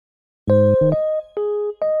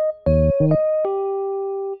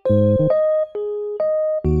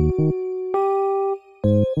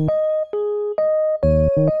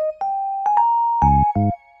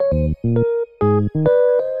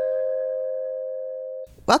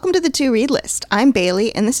Welcome to the To Read List. I'm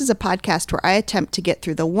Bailey, and this is a podcast where I attempt to get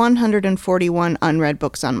through the 141 unread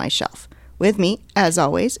books on my shelf. With me, as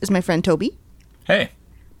always, is my friend Toby. Hey.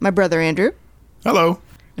 My brother Andrew. Hello.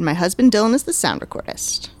 And my husband Dylan is the sound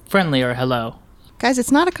recordist. Friendly or hello. Guys,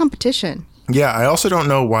 it's not a competition. Yeah, I also don't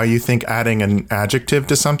know why you think adding an adjective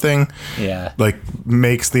to something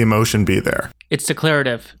makes the emotion be there. It's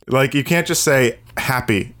declarative. Like, you can't just say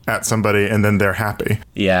happy at somebody and then they're happy.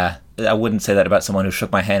 Yeah, I wouldn't say that about someone who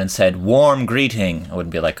shook my hand and said, warm greeting. I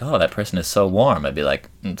wouldn't be like, oh, that person is so warm. I'd be like,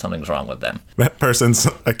 something's wrong with them. That person's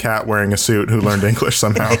a cat wearing a suit who learned English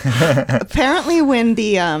somehow. Apparently, when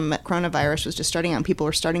the coronavirus was just starting out and people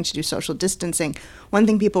were starting to do social distancing, one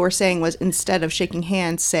thing people were saying was instead of shaking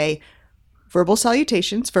hands, say, verbal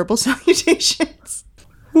salutations, verbal salutations.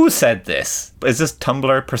 Who said this? Is this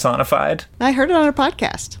Tumblr personified? I heard it on a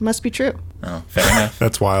podcast. Must be true. Oh, fair enough.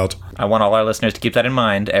 That's wild. I want all our listeners to keep that in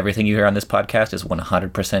mind. Everything you hear on this podcast is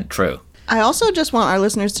 100% true. I also just want our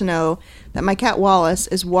listeners to know that my cat Wallace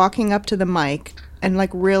is walking up to the mic and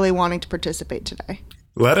really wanting to participate today.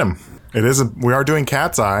 Let him. We are doing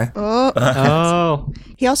Cat's Eye. Oh.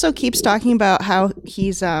 He also keeps talking about how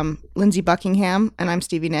he's Lindsey Buckingham and I'm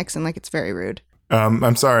Stevie Nicks, and it's very rude.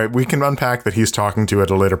 I'm sorry. We can unpack that he's talking to at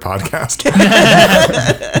a later podcast.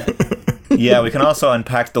 Yeah, we can also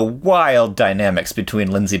unpack the wild dynamics between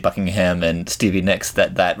Lindsey Buckingham and Stevie Nicks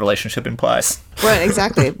that relationship implies. Right,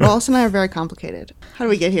 exactly. Wallace and I are very complicated. How do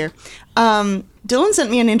we get here? Dylan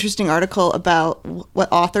sent me an interesting article about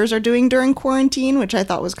what authors are doing during quarantine, which I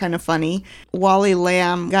thought was kind of funny. Wally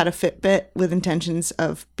Lamb got a Fitbit with intentions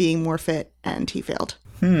of being more fit, and he failed.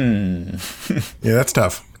 Yeah, that's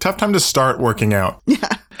tough. Tough time to start working out. Yeah,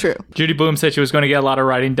 true. Judy Blume said she was going to get a lot of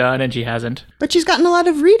writing done, and she hasn't. But she's gotten a lot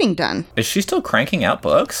of reading done. Is she still cranking out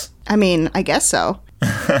books? I mean, I guess so.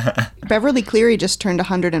 Beverly Cleary just turned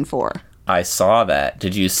 104. I saw that.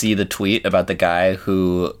 Did you see the tweet about the guy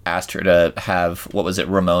who asked her to have,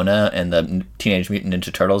 Ramona and the Teenage Mutant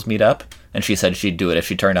Ninja Turtles meet up? And she said she'd do it if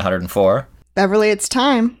she turned 104? Beverly, it's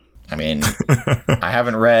time. I mean, I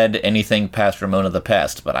haven't read anything past Ramona the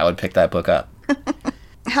Pest, but I would pick that book up.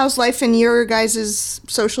 How's life in your guys'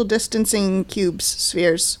 social distancing cubes,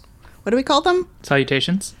 spheres? What do we call them?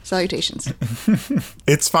 Salutations. Salutations.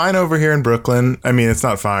 It's fine over here in Brooklyn. I mean, it's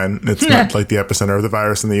not fine. It's not like the epicenter of the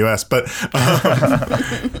virus in the U.S., but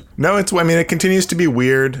no, it continues to be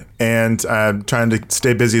weird, and I'm trying to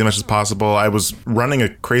stay busy as much as possible. I was running a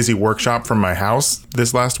crazy workshop from my house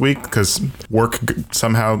this last week because work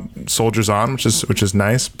somehow soldiers on, which is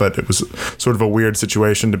nice, but it was sort of a weird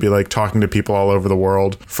situation to be talking to people all over the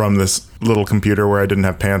world from this little computer where I didn't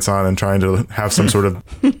have pants on and trying to have some sort of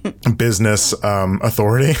business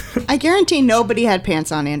authority. I guarantee nobody had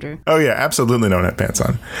pants on, Andrew. Oh, yeah, absolutely no one had pants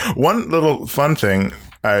on. One little fun thing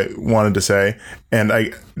I wanted to say, and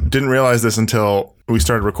I didn't realize this until we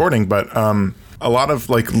started recording, but a lot of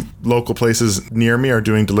local places near me are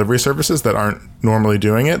doing delivery services that aren't normally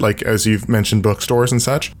doing it, as you've mentioned, bookstores and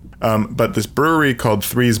such. But this brewery called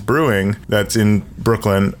Three's Brewing that's in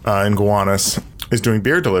Brooklyn, in Gowanus, is doing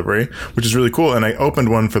beer delivery, which is really cool. And I opened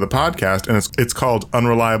one for the podcast, and it's called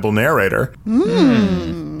Unreliable Narrator.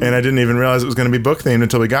 And I didn't even realize it was going to be book themed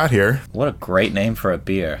until we got here. What a great name for a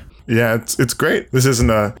beer. Yeah, it's great. This isn't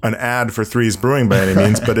an ad for Three's Brewing by any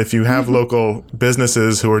means, but if you have local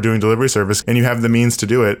businesses who are doing delivery service and you have the means to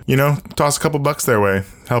do it, toss a couple bucks their way.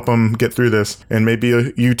 Help them get through this. And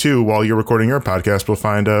maybe you too, while you're recording your podcast, will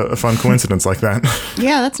find a fun coincidence like that.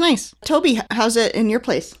 Yeah, that's nice. Toby, how's it in your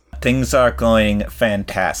place? Things are going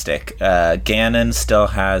fantastic. Ganon still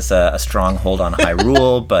has a strong hold on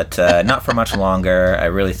Hyrule, but not for much longer. I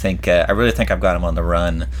really think I've got him on the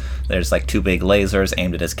run. There's 2 big lasers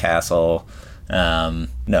aimed at his castle. No,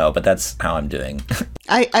 but that's how I'm doing.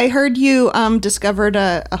 I heard you discovered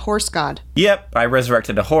a horse god. Yep, I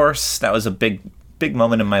resurrected a horse. That was a big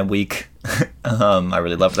moment in my week. I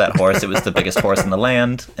really loved that horse. It was the biggest horse in the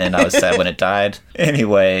land, and I was sad when it died.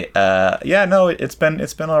 Anyway, it's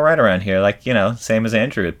been all right around here. Same as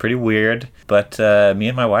Andrew. Pretty weird, but me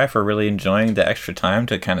and my wife are really enjoying the extra time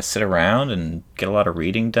to kind of sit around and get a lot of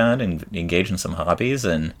reading done and engage in some hobbies.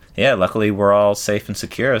 And yeah, luckily we're all safe and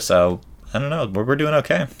secure. So I don't know, we're doing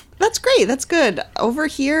okay. That's great. That's good. Over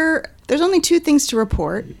here, there's only 2 things to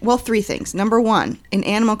report. Well, 3 things. Number 1, in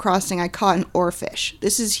Animal Crossing, I caught an oarfish.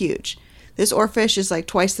 This is huge. This oarfish is like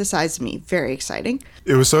twice the size of me. Very exciting.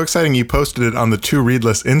 It was so exciting you posted it on the Two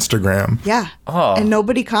Readless Instagram. Yeah. Oh. And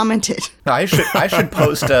nobody commented. I should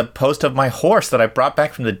post a post of my horse that I brought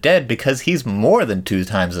back from the dead because he's more than 2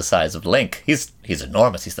 times the size of Link. He's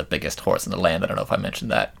enormous. He's the biggest horse in the land. I don't know if I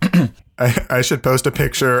mentioned that. I should post a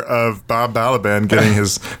picture of Bob Balaban getting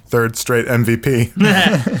his 3rd straight MVP.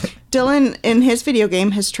 Dylan, in his video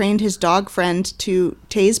game, has trained his dog friend to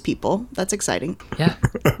tase people. That's exciting. Yeah.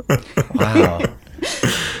 Wow.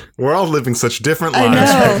 We're all living such different I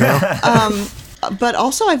lives right now. know. But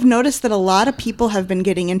also, I've noticed that a lot of people have been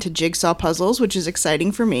getting into jigsaw puzzles, which is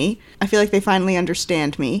exciting for me. I feel like they finally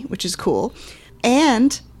understand me, which is cool.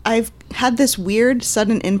 And I've had this weird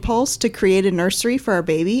sudden impulse to create a nursery for our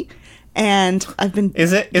baby. And I've been...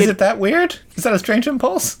 Is it that weird? Is that a strange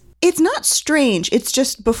impulse? It's not strange. It's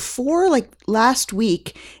just before, like, last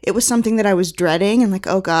week, it was something that I was dreading and like,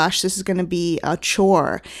 oh gosh, this is going to be a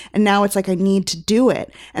chore. And now it's like I need to do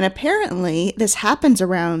it. And apparently this happens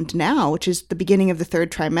around now, which is the beginning of the 3rd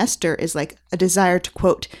trimester, is like a desire to,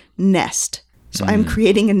 quote, nest. So I'm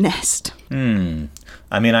creating a nest.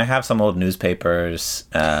 I mean, I have some old newspapers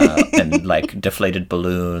and like deflated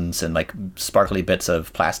balloons and like sparkly bits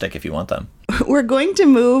of plastic if you want them. We're going to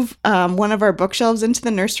move one of our bookshelves into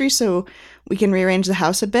the nursery so we can rearrange the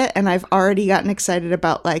house a bit. And I've already gotten excited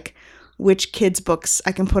about like which kids' books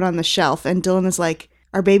I can put on the shelf. And Dylan is like,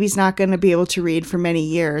 our baby's not going to be able to read for many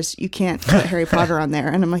years. You can't put Harry Potter on there.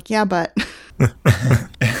 And I'm like, yeah, but...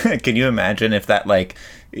 Can you imagine if that like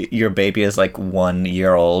your baby is like 1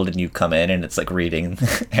 year old and you come in and it's like reading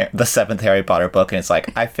the 7th Harry Potter book and it's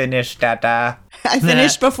like, I finished, Dada. I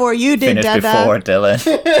finished before you did, Finished Dada. before Dylan.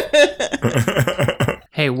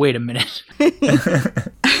 Hey, wait a minute.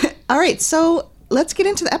 All right, so let's get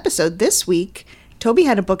into the episode. This week, Toby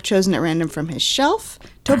had a book chosen at random from his shelf.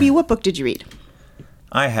 Toby, what book did you read?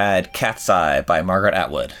 I had Cat's Eye by Margaret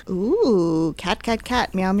Atwood. Ooh, cat, cat,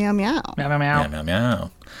 cat, meow, meow, meow. Meow, meow, meow. Meow, meow,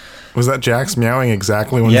 meow. Was that Jax meowing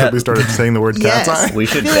exactly when Yeah. we started saying the word cat's Yes. eye? We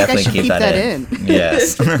should I feel like I definitely should keep keep that that in.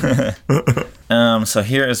 Yes. So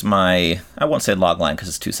here is my, I won't say log line because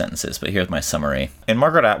it's 2 sentences, but here's my summary. In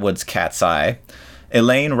Margaret Atwood's Cat's Eye,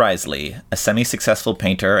 Elaine Risley, a semi-successful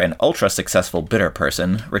painter and ultra-successful bitter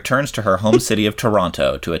person, returns to her home city of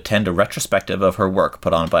Toronto to attend a retrospective of her work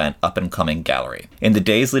put on by an up-and-coming gallery. In the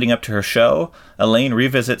days leading up to her show, Elaine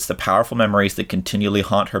revisits the powerful memories that continually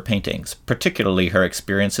haunt her paintings, particularly her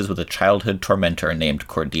experiences with a childhood tormentor named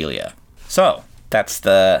Cordelia. So, that's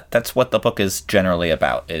what the book is generally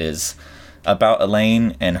about. It is about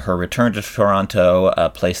Elaine and her return to Toronto, a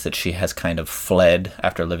place that she has kind of fled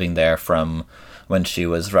after living there from when she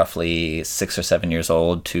was roughly 6 or 7 years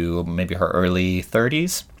old to maybe her early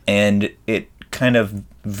 30s. And it kind of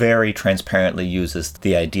very transparently uses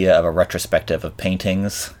the idea of a retrospective of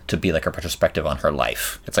paintings to be like a retrospective on her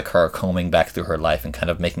life. It's like her combing back through her life and kind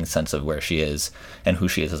of making sense of where she is and who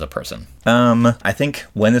she is as a person. I think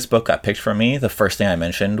when this book got picked for me, the first thing I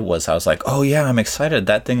mentioned was I was like, oh yeah, I'm excited.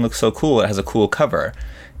 That thing looks so cool. It has a cool cover.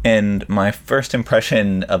 And my first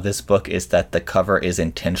impression of this book is that the cover is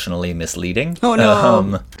intentionally misleading. Oh,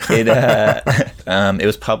 no. It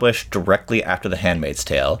was published directly after The Handmaid's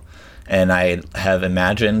Tale. And I have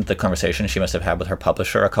imagined the conversation she must have had with her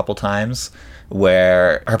publisher a couple times,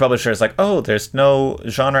 where her publisher is like, oh, there's no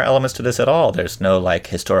genre elements to this at all. There's no, like,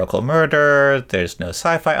 historical murder. There's no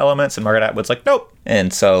sci-fi elements. And Margaret Atwood's like, nope.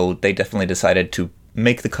 And so they definitely decided to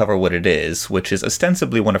make the cover what it is, which is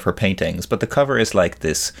ostensibly one of her paintings, but the cover is like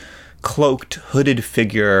this cloaked, hooded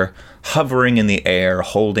figure hovering in the air,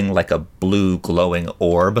 holding like a blue glowing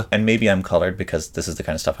orb. And maybe I'm colored because this is the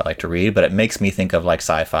kind of stuff I like to read, but it makes me think of like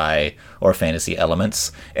sci-fi or fantasy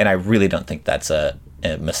elements, and I really don't think that's a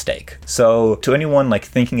mistake. So to anyone like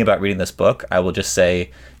thinking about reading this book, I will just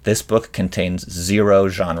say this book contains 0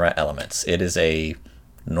 genre elements. It is a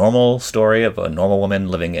normal story of a normal woman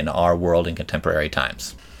living in our world in contemporary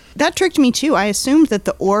times. That tricked me too. I assumed that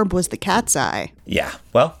the orb was the cat's eye. Yeah,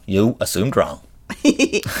 well, you assumed wrong.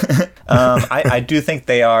 I do think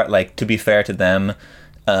they are, like, to be fair to them,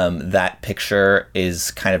 that picture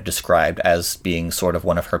is kind of described as being sort of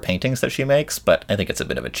one of her paintings that she makes, but I think it's a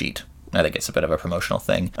bit of a cheat. I think it's a bit of a promotional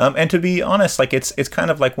thing. And to be honest, like it's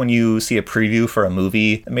kind of like when you see a preview for a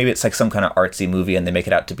movie, maybe it's like some kind of artsy movie and they make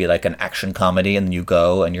it out to be like an action comedy, and then you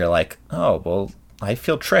go and you're like, oh, well, I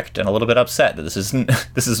feel tricked and a little bit upset that this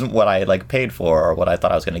isn't what I like paid for or what I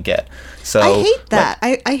thought I was going to get. So I hate that.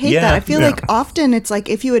 Like, I hate that. I feel like often it's like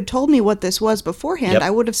if you had told me what this was beforehand, I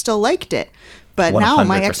would have still liked it. But now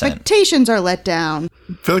my 100%. expectations are let down.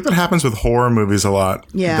 I feel like that happens with horror movies a lot.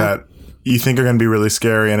 Yeah. That you think are going to be really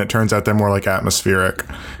scary, and it turns out they're more like atmospheric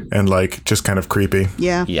and like just kind of creepy.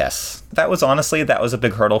 Yeah. Yes. That was a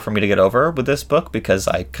big hurdle for me to get over with this book because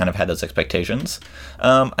I kind of had those expectations.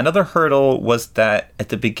 Another hurdle was that at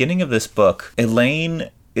the beginning of this book, Elaine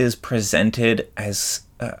is presented as,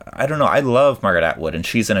 I don't know, I love Margaret Atwood and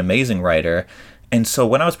she's an amazing writer. And so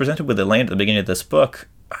when I was presented with Elaine at the beginning of this book,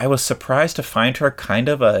 I was surprised to find her kind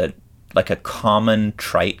of a common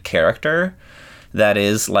trite character that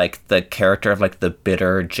is like the character of like the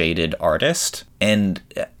bitter, jaded artist. And,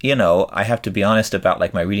 you know, I have to be honest about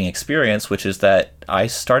like my reading experience, which is that I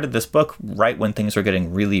started this book right when things were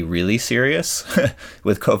getting really, really serious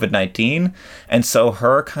with COVID-19. And so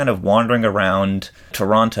her kind of wandering around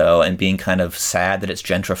Toronto and being kind of sad that it's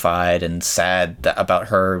gentrified and sad about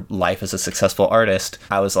her life as a successful artist,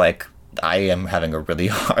 I was like, I am having a really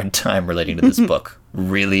hard time relating to this book.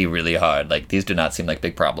 Really, really hard. Like, these do not seem like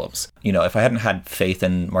big problems. You know, if I hadn't had faith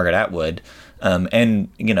in Margaret Atwood, and,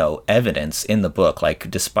 you know, evidence in the book,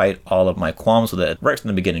 like, despite all of my qualms with it, right from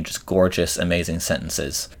the beginning, just gorgeous, amazing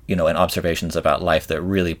sentences, you know, and observations about life that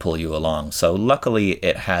really pull you along. So luckily,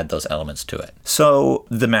 it had those elements to it. So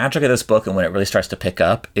the magic of this book and when it really starts to pick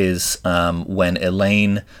up is when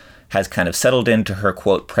Elaine has kind of settled into her,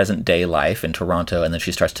 quote, present day life in Toronto, and then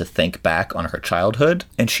she starts to think back on her childhood.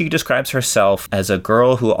 And she describes herself as a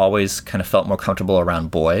girl who always kind of felt more comfortable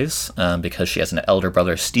around boys because she has an elder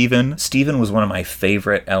brother, Stephen. Stephen was one of my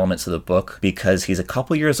favorite elements of the book because he's a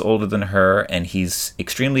couple years older than her and he's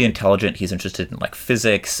extremely intelligent. He's interested in like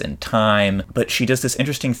physics and time. But she does this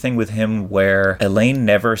interesting thing with him where Elaine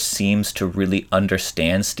never seems to really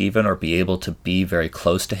understand Stephen or be able to be very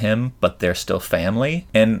close to him, but they're still family.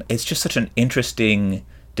 And it's just such an interesting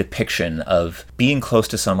depiction of being close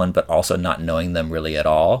to someone but also not knowing them really at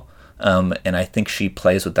all. And I think she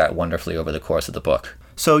plays with that wonderfully over the course of the book.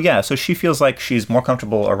 So yeah, so she feels like she's more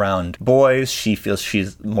comfortable around boys. She feels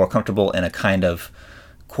she's more comfortable in a kind of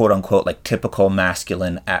quote unquote like typical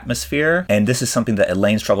masculine atmosphere. And this is something that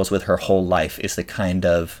Elaine struggles with her whole life, is the kind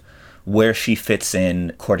of where she fits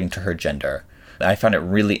in according to her gender. I found it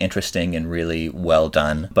really interesting and really well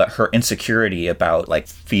done. But her insecurity about like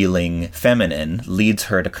feeling feminine leads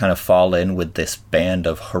her to kind of fall in with this band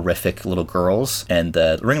of horrific little girls. And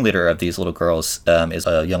the ringleader of these little girls is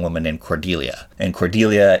a young woman named Cordelia. And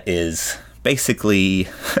Cordelia is basically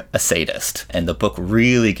a sadist. And the book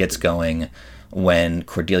really gets going when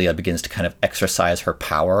Cordelia begins to kind of exercise her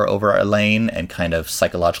power over Elaine and kind of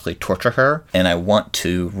psychologically torture her. And I want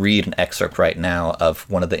to read an excerpt right now of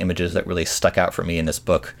one of the images that really stuck out for me in this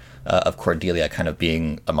book of Cordelia kind of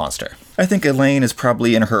being a monster. I think Elaine is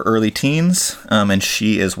probably in her early teens, and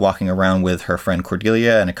she is walking around with her friend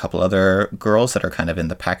Cordelia and a couple other girls that are kind of in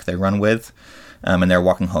the pack they run with, and they're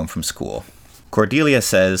walking home from school. Cordelia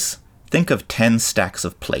says, "Think of 10 stacks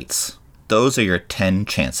of plates. Those are your 10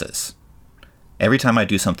 chances. Every time I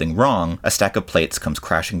do something wrong, a stack of plates comes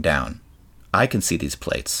crashing down. I can see these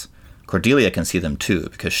plates. Cordelia can see them too,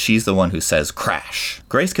 because she's the one who says crash.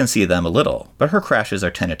 Grace can see them a little, but her crashes are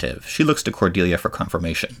tentative. She looks to Cordelia for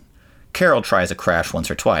confirmation. Carol tries a crash once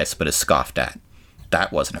or twice, but is scoffed at.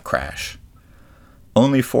 That wasn't a crash.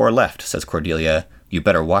 Only 4 left, says Cordelia. You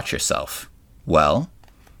better watch yourself. Well?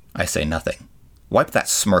 I say nothing. Wipe that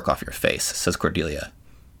smirk off your face, says Cordelia.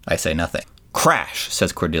 I say nothing. Crash,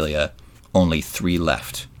 says Cordelia. Only 3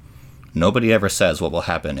 left. Nobody ever says what will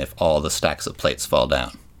happen if all the stacks of plates fall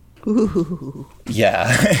down." Ooh.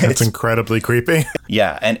 Yeah. That's incredibly creepy.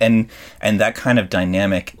 Yeah, and that kind of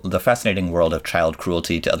dynamic, the fascinating world of child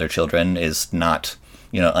cruelty to other children is not,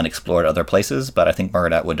 you know, unexplored other places, but I think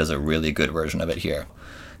Margaret Atwood does a really good version of it here.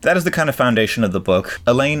 That is the kind of foundation of the book.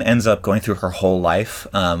 Elaine ends up going through her whole life,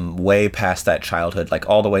 way past that childhood, like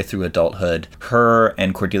all the way through adulthood. Her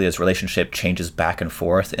and Cordelia's relationship changes back and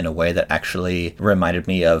forth in a way that actually reminded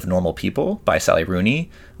me of Normal People by Sally Rooney,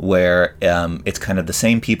 where it's kind of the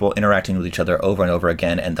same people interacting with each other over and over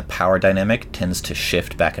again, and the power dynamic tends to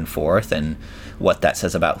shift back and forth, and what that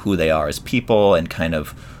says about who they are as people, and kind of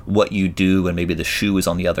what you do when maybe the shoe is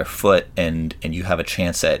on the other foot, and you have a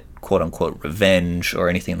chance at quote-unquote revenge or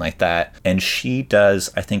anything like that. And she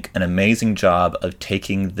does, I think, an amazing job of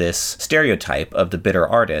taking this stereotype of the bitter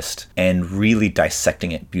artist and really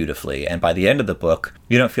dissecting it beautifully. And by the end of the book,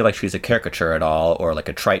 you don't feel like she's a caricature at all or like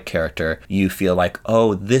a trite character. You feel like,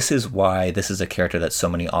 oh, this is why this is a character that so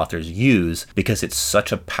many authors use, because it's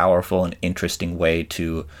such a powerful and interesting way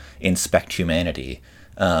to inspect humanity.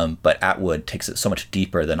 But Atwood takes it so much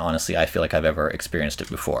deeper than honestly I feel like I've ever experienced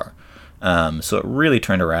it before. So it really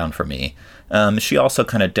turned around for me. She also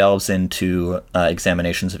kind of delves into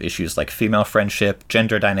examinations of issues like female friendship,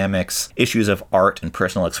 gender dynamics, issues of art and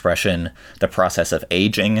personal expression, the process of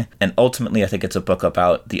aging, and ultimately I think it's a book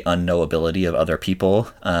about the unknowability of other people,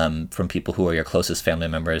 from people who are your closest family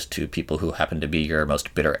members to people who happen to be your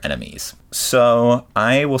most bitter enemies. So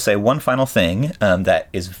I will say one final thing that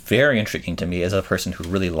is very intriguing to me as a person who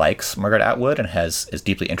really likes Margaret Atwood and is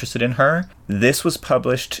deeply interested in her. This was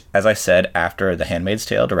published, as I said, after The Handmaid's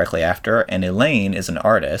Tale, directly after, and Elaine is an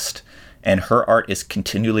artist, and her art is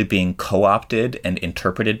continually being co-opted and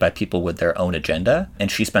interpreted by people with their own agenda.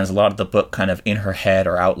 And she spends a lot of the book kind of in her head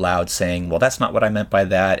or out loud saying, well, that's not what I meant by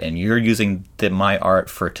that, and you're using my art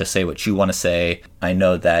to say what you want to say. I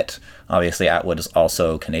know that obviously Atwood is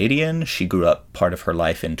also Canadian. She grew up part of her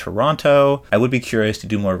life in Toronto. I would be curious to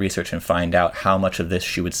do more research and find out how much of this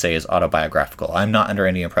she would say is autobiographical. I'm not under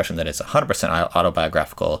any impression that it's 100%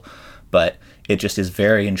 autobiographical, but it just is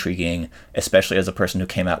very intriguing, especially as a person who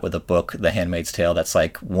came out with a book, The Handmaid's Tale, that's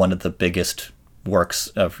like one of the biggest works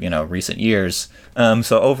of, recent years.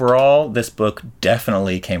 So overall, this book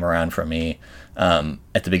definitely came around for me.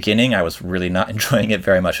 At the beginning, I was really not enjoying it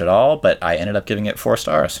very much at all, but I ended up giving it 4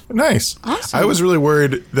 stars. Nice. Awesome. I was really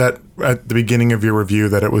worried that at the beginning of your review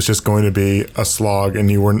that it was just going to be a slog and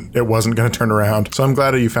it wasn't going to turn around. So I'm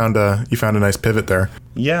glad that you found a nice pivot there.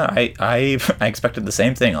 Yeah, I expected the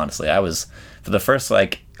same thing, honestly. I was, for the first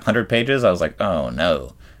 100 pages, I was like, oh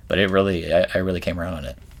no. But I really came around on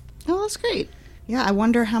it. Oh, that's great. Yeah, I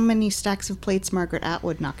wonder how many stacks of plates Margaret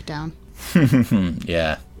Atwood knocked down.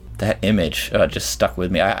 Yeah. That image just stuck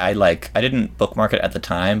with me. I didn't bookmark it at the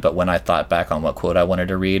time, but when I thought back on what quote I wanted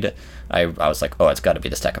to read, I was like, oh, it's got to be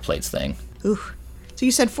the stack of plates thing. Ooh. So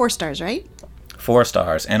you said 4 stars, right? 4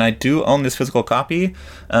 stars. And I do own this physical copy.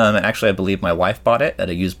 And actually, I believe my wife bought it at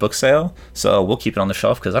a used book sale. So we'll keep it on the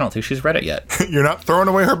shelf because I don't think she's read it yet. You're not throwing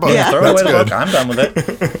away her book. Yeah. Throw That's away the good. book. I'm done with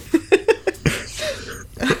it.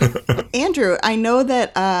 Andrew, I know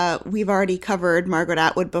that we've already covered Margaret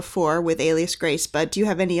Atwood before with Alias Grace, but do you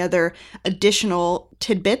have any other additional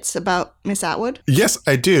tidbits about Miss Atwood? Yes,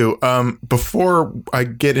 I do. Before I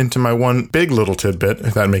get into my one big little tidbit,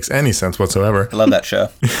 if that makes any sense whatsoever, I love that show.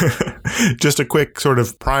 just a quick sort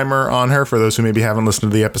of primer on her for those who maybe haven't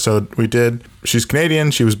listened to the episode we did. She's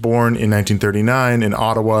Canadian. She was born in 1939 in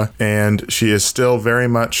Ottawa, and she is still very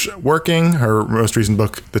much working. Her most recent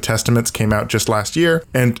book, The Testaments, came out just last year.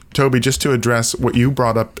 And Toby, just to address what you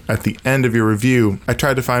brought up at the end of your review, I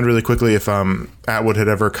tried to find really quickly if Atwood had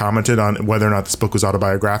ever commented on whether or not this book was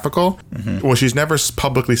autobiographical. Mm-hmm. Well, she's never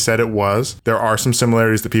publicly said it was. There are some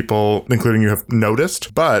similarities that people, including you, have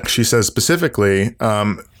noticed, but she says specifically,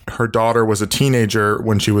 her daughter was a teenager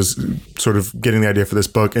when she was sort of getting the idea for this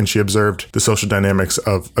book, and she observed the social dynamics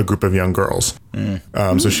of a group of young girls.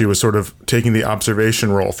 So she was sort of taking the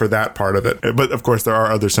observation role for that part of it. But of course, there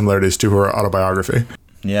are other similarities to her autobiography.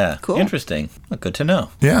 Yeah. Cool. Interesting. Well, good to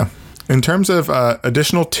know. Yeah. In terms of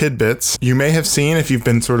additional tidbits, you may have seen, if you've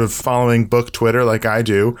been sort of following book Twitter like I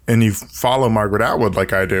do, and you follow Margaret Atwood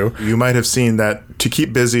like I do, you might have seen that to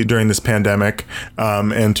keep busy during this pandemic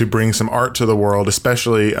and to bring some art to the world,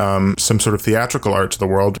 especially some sort of theatrical art to the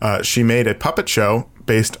world, she made a puppet show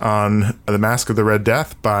based on The Mask of the Red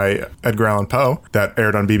Death by Edgar Allan Poe that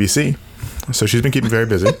aired on BBC. So she's been keeping very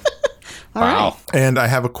busy. Wow. And I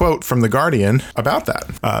have a quote from The Guardian about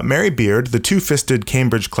that. Mary Beard, the two-fisted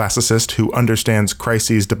Cambridge classicist who understands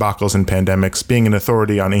crises, debacles, and pandemics, being an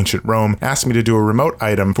authority on ancient Rome, asked me to do a remote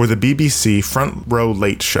item for the BBC Front Row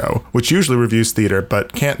Late Show, which usually reviews theater,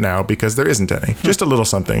 but can't now because there isn't any. Just a little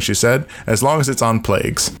something, she said, as long as it's on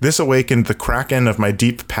plagues. This awakened the kraken of my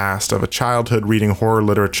deep past of a childhood reading horror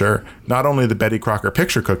literature, not only the Betty Crocker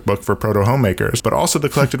picture cookbook for proto-homemakers, but also the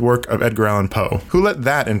collected work of Edgar Allan Poe. Who let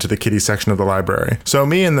that into the kiddie section of the library? So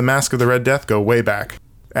me and The Mask of the Red Death go way back.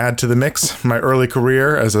 Add to the mix my early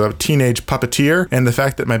career as a teenage puppeteer and the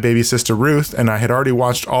fact that my baby sister Ruth and I had already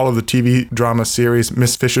watched all of the TV drama series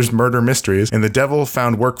Miss Fisher's Murder Mysteries, and the devil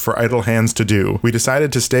found work for idle hands to do. We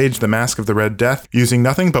decided to stage The Mask of the Red Death using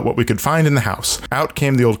nothing but what we could find in the house. Out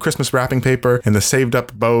came the old Christmas wrapping paper and the saved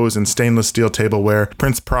up bows and stainless steel tableware.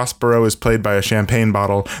 Prince Prospero is played by a champagne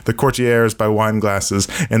bottle, the courtiers by wine glasses,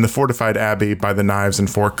 and the fortified abbey by the knives and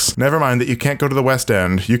forks. Never mind that you can't go to the West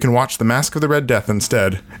End. You can watch The Mask of the Red Death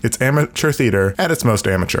instead. It's amateur theater at its most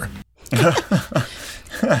amateur. I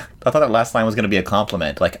thought that last line was going to be a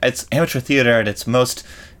compliment. Like, it's amateur theater at its most,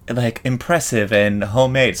 impressive and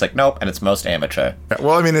homemade. It's like, nope, and it's most amateur. Yeah,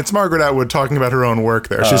 well, I mean, it's Margaret Atwood talking about her own work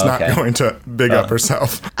there. She's not okay. going to big up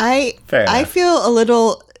herself. I Fair enough. feel a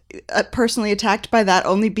little personally attacked by that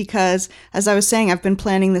only because, as I was saying, I've been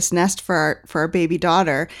planning this nest for our baby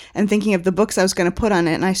daughter and thinking of the books I was going to put on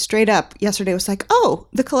it. And I straight up yesterday was like, oh,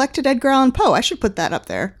 the collected Edgar Allan Poe. I should put that up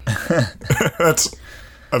there. That's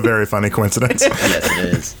a very funny coincidence. Yes, it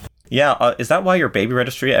is. Yeah, is that why your baby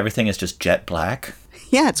registry, everything is just jet black?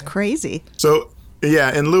 Yeah, it's crazy. So,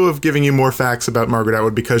 yeah, in lieu of giving you more facts about Margaret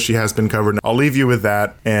Atwood, because she has been covered, I'll leave you with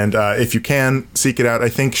that. And if you can, seek it out. I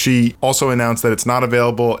think she also announced that it's not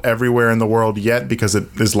available everywhere in the world yet because it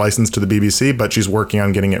is licensed to the BBC, but she's working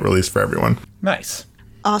on getting it released for everyone. Nice.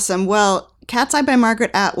 Awesome. Well, Cat's Eye by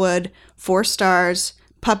Margaret Atwood, 4 stars.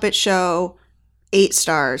 Puppet Show, 8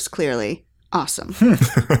 stars, clearly. Awesome.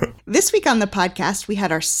 This week on the podcast, we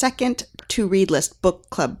had our second to-read list book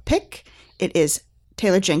club pick. It is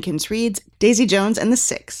Taylor Jenkins Reid's Daisy Jones and the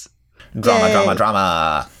Six. Drama, Yay. drama,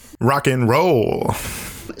 drama. Rock and roll.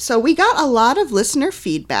 So we got a lot of listener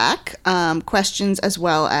feedback, questions as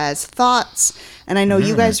well as thoughts. And I know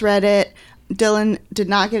you guys read it. Dylan did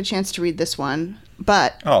not get a chance to read this one,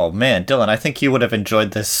 but... Oh, man, Dylan, I think you would have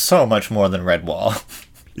enjoyed this so much more than Redwall.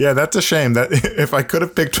 Yeah, that's a shame. That if I could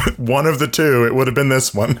have picked one of the two, it would have been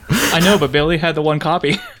this one. I know, but Billy had the one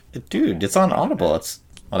copy. Dude, it's on Audible.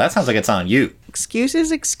 Well, that sounds like it's on you.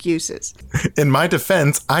 Excuses. In my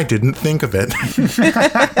defense, I didn't think of it.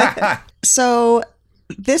 So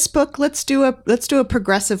this book, let's do a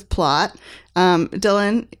progressive plot.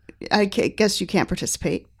 Dylan, I guess you can't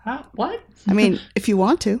participate. What? I mean, if you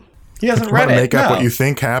want to. He hasn't Try read to it. make up No. what you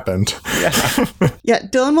think happened. Yeah,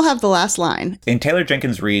 Dylan will have the last line. In Taylor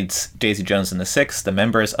Jenkins Reid's Daisy Jones and the Six, the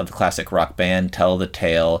members of the classic rock band tell the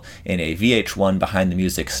tale in a VH1 Behind the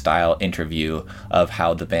Music style interview of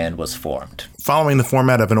how the band was formed. Following the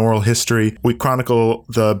format of an oral history, we chronicle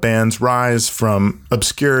the band's rise from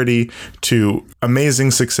obscurity to amazing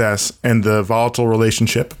success and the volatile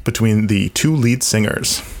relationship between the two lead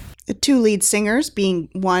singers. The 2 lead singers being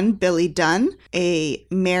one, Billy Dunn, a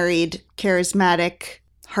married, charismatic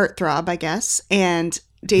heartthrob, I guess, and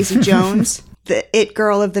Daisy Jones, the it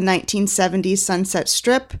girl of the 1970s Sunset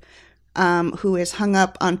Strip, who is hung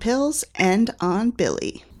up on pills and on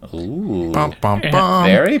Billy. Ooh. Bum, bum, bum.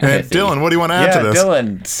 Very Hey, pithy. Dylan, what do you want to add to this?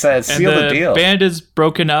 Dylan says And seal the the deal. band is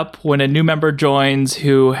broken up when a new member joins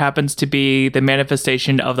who happens to be the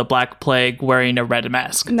manifestation of the Black Plague wearing a red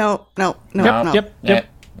mask. No. Yep.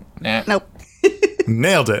 Nah. Nope.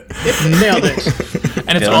 Nailed it. Nailed it.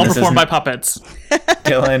 And it's Dylan, all this performed by isn't- puppets.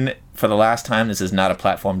 Dylan, for the last time, this is not a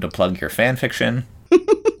platform to plug your fan fiction.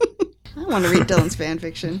 I want to read Dylan's fan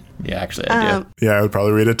fiction. Yeah, actually, I do. Yeah, I would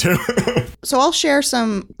probably read it too. So I'll share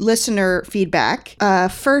some listener feedback.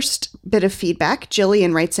 First bit of feedback,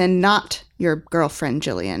 Jillian writes in, not your girlfriend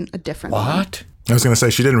Jillian, a different one. What? I was going to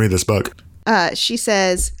say, she didn't read this book. She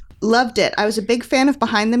says, loved it. I was a big fan of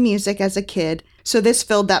Behind the Music as a kid, so this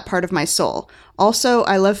filled that part of my soul. Also,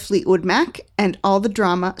 I love Fleetwood Mac and all the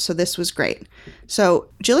drama, so this was great. So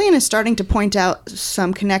Jillian is starting to point out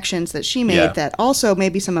some connections that she made Yeah. that also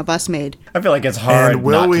maybe some of us made. I feel like it's hard And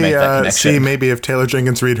will not we to make that connection. see maybe if Taylor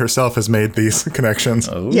Jenkins Reid herself has made these connections?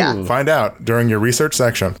 Yeah. Find out during your research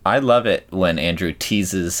section. I love it when Andrew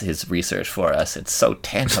teases his research for us. It's so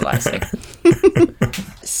tantalizing.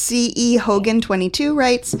 C.E. Hogan 22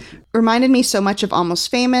 writes, reminded me so much of Almost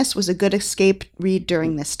Famous, was a good escape read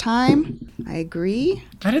during this time. I agree.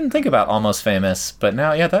 I didn't think about Almost Famous, but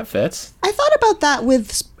now, yeah, that fits. I thought about that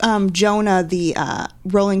with Jonah, the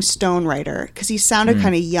Rolling Stone writer, because he sounded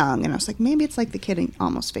kind of young, and I was like, maybe it's like the kid in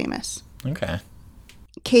Almost Famous. Okay.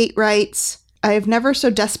 Kate writes, I have never so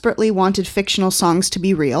desperately wanted fictional songs to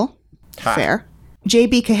be real. Ha. Fair.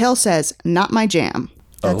 J.B. Cahill says, not my jam.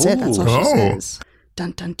 That's it. That's all she Oh. says.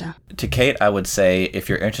 Dun, dun, dun. To Kate, I would say if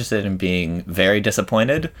you're interested in being very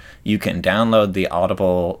disappointed, you can download the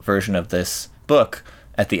Audible version of this book,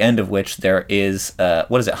 at the end of which there is,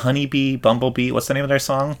 what is it, Honeybee, Bumblebee? What's the name of their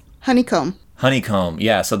song? Honeycomb. Honeycomb.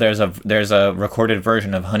 Yeah, so there's a recorded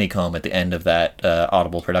version of Honeycomb at the end of that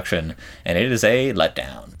Audible production, and it is a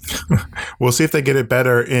letdown. We'll see if they get it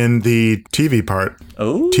better in the TV part.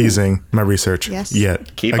 Oh, Teasing my research. Yes.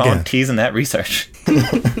 Yet. keep Again. on teasing that research.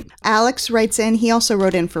 Alex writes in, he also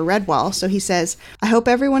wrote in for Redwall, so he says, I hope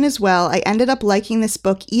everyone is well. I ended up liking this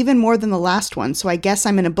book even more than the last one, so I guess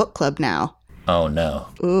I'm in a book club now. Oh no.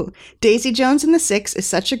 Ooh. Daisy Jones and the Six is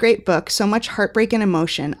such a great book, so much heartbreak and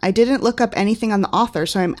emotion. I didn't look up anything on the author,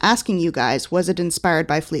 so I'm asking you guys, was it inspired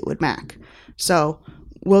by Fleetwood Mac? So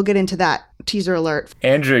we'll get into that. Teaser alert.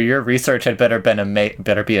 Andrew, your research had better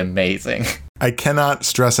be amazing. I cannot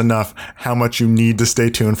stress enough how much you need to stay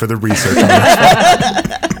tuned for the research on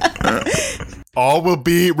this one. All will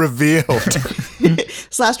be revealed.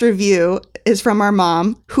 This last review is from our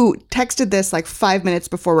mom, who texted this like 5 minutes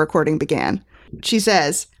before recording began. She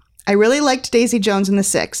says, I really liked Daisy Jones and the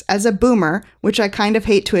Six. As a boomer, which I kind of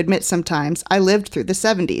hate to admit sometimes, I lived through the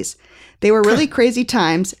 70s. They were really crazy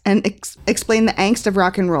times and explain the angst of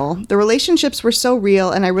rock and roll. The relationships were so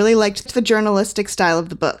real, and I really liked the journalistic style of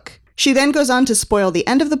the book. She then goes on to spoil the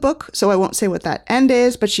end of the book, so I won't say what that end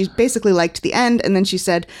is, but she basically liked the end, and then she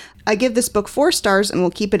said, I give this book 4 stars and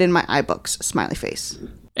will keep it in my iBooks, smiley face.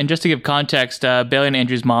 And just to give context, Bailey and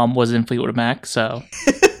Andrew's mom was in Fleetwood Mac, so...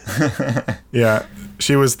 Yeah,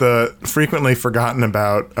 she was the frequently forgotten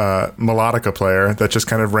about melodica player that just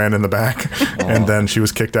kind of ran in the back, and then she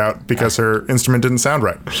was kicked out because her instrument didn't sound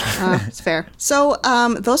right. It's fair. So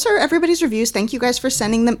those are everybody's reviews. Thank you guys for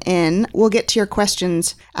sending them in. We'll get to your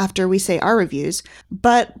questions after we say our reviews.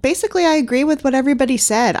 But basically, I agree with what everybody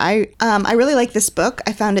said. I really like this book.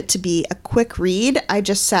 I found it to be a quick read. I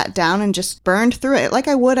just sat down and just burned through it like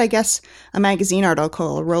I would, I guess, a magazine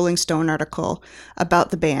article, a Rolling Stone article about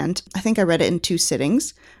the band. I think I read it in 2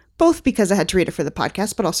 sittings, both because I had to read it for the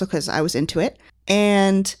podcast, but also because I was into it.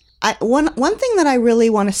 And one thing that I really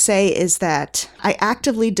want to say is that I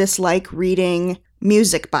actively dislike reading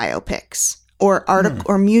music biopics or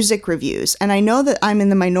or music reviews. And I know that I'm in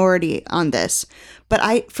the minority on this,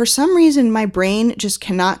 but for some reason, my brain just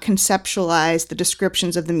cannot conceptualize the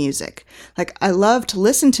descriptions of the music. Like, I love to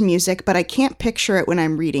listen to music, but I can't picture it when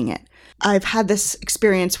I'm reading it. I've had this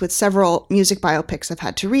experience with several music biopics I've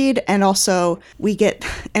had to read, and also we get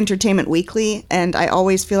Entertainment Weekly, and I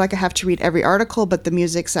always feel like I have to read every article, but the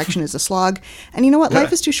music section is a slog. And you know what?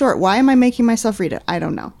 Life is too short. Why am I making myself read it? I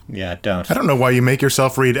don't know. Yeah, don't. I don't know why you make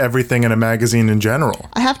yourself read everything in a magazine in general.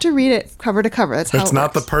 I have to read it cover to cover. That's how It's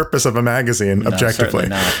not the purpose of a magazine, objectively.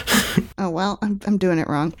 No, certainly not. Oh, well, I'm doing it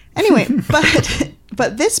wrong. Anyway,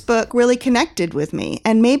 but this book really connected with me.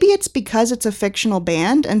 And maybe it's because it's a fictional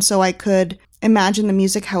band, and so I could imagine the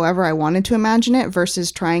music however I wanted to imagine it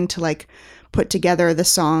versus trying to, like, put together the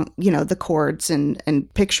song, you know, the chords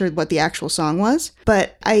and picture what the actual song was.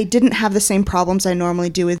 But I didn't have the same problems I normally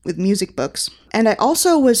do with music books. And I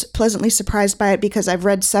also was pleasantly surprised by it because I've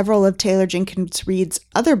read several of Taylor Jenkins Reid's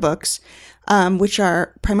other books, which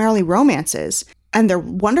are primarily romances. And they're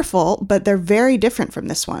wonderful, but they're very different from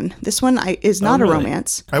this one. This one is not a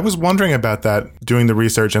romance. I was wondering about that, doing the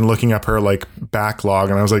research and looking up her like backlog,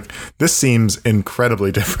 and I was like, this seems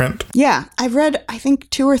incredibly different. Yeah, I've read, I think,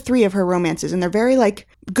 2 or 3 of her romances, and they're very like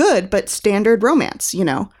good, but standard romance, you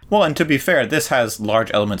know? Well, and to be fair, this has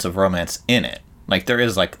large elements of romance in it. Like, there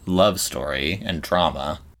is like love story and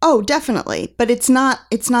drama. Oh, definitely. But it's not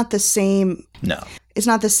the same. No. It's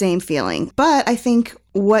not the same feeling. But I think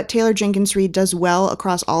what Taylor Jenkins Reid does well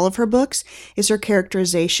across all of her books is her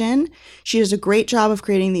characterization. She does a great job of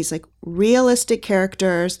creating these like realistic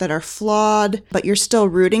characters that are flawed, but you're still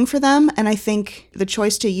rooting for them. And I think the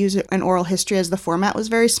choice to use an oral history as the format was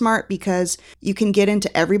very smart because you can get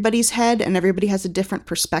into everybody's head and everybody has a different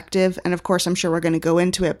perspective. And of course, I'm sure we're going to go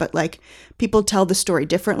into it, but like people tell the story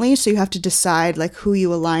differently. So you have to decide like who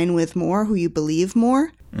you align with more, who you believe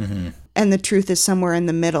more. Mm-hmm. And the truth is somewhere in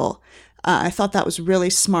the middle. I thought that was really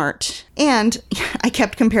smart. And I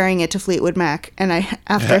kept comparing it to Fleetwood Mac. And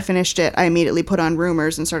after I finished it, I immediately put on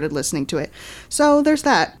Rumors and started listening to it. So there's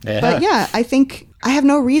that. Yeah. But yeah, I think I have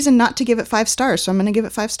no reason not to give it 5 stars. So I'm going to give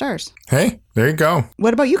it 5 stars. Hey, there you go.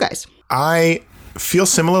 What about you guys? I feel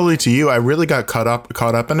similarly to you. I really got caught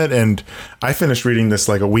up in it. And I finished reading this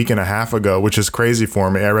like a week and a half ago, which is crazy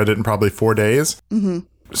for me. I read it in probably 4 days. Mm-hmm.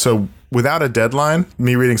 So without a deadline,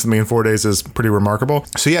 me reading something in 4 days is pretty remarkable.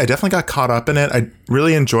 So yeah, I definitely got caught up in it. I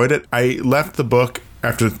really enjoyed it. I left the book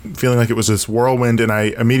after feeling like it was this whirlwind, and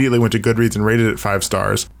I immediately went to Goodreads and rated it 5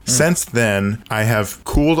 stars. Since then, I have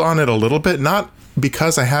cooled on it a little bit, not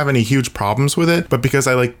because I have any huge problems with it, but because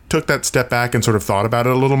I like took that step back and sort of thought about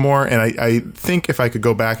it a little more. And I think if I could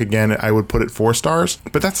go back again, I would put it 4 stars,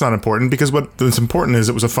 but that's not important because what's important is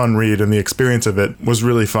it was a fun read and the experience of it was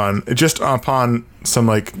really fun. Just upon some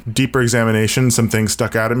like deeper examination, some things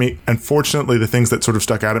stuck out at me. Unfortunately, the things that sort of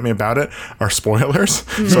stuck out at me about it are spoilers.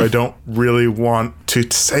 Mm-hmm. So I don't really want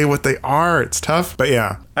to say what they are. It's tough, but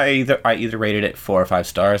yeah. I either rated it 4 or 5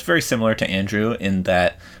 stars. Very similar to Andrew in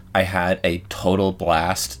that I had a total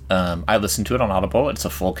blast. I listened to it on Audible. It's a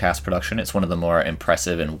full cast production. It's one of the more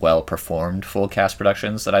impressive and well-performed full cast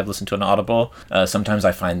productions that I've listened to on Audible. Sometimes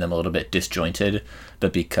I find them a little bit disjointed,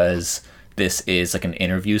 but because this is like an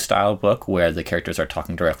interview style book where the characters are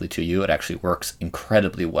talking directly to you, it actually works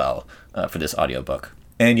incredibly well for this audiobook.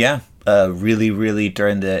 And yeah, really, really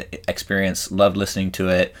during the experience, loved listening to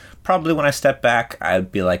it. Probably when I step back,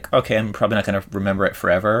 I'd be like, okay, I'm probably not going to remember it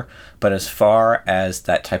forever. But as far as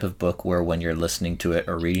that type of book where when you're listening to it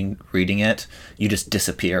or reading it, you just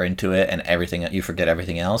disappear into it and you forget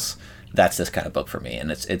everything else, that's this kind of book for me.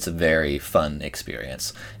 And it's a very fun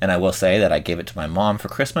experience. And I will say that I gave it to my mom for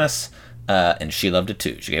Christmas, and she loved it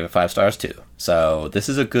too. She gave it 5 stars too. So this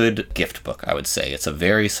is a good gift book, I would say. It's a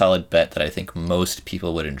very solid bet that I think most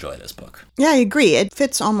people would enjoy this book. Yeah, I agree. It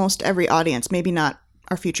fits almost every audience. Maybe not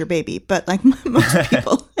our future baby, but like most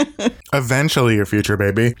people. Eventually your future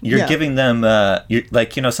baby. You're giving them,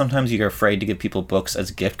 sometimes you're afraid to give people books as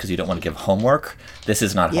a gift because you don't want to give homework. This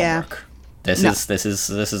is not homework. This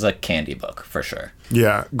is a candy book for sure.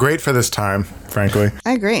 Yeah, great for this time, frankly.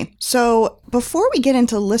 I agree. So before we get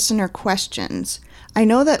into listener questions, I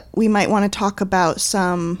know that we might want to talk about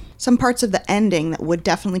some parts of the ending that would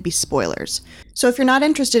definitely be spoilers. So if you're not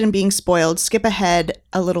interested in being spoiled, skip ahead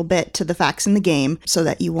a little bit to the facts in the game so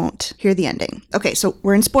that you won't hear the ending. Okay, so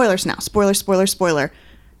we're in spoilers now. Spoiler, spoiler, spoiler.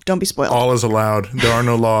 Don't be spoiled. All is allowed. There are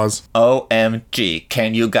no laws. OMG,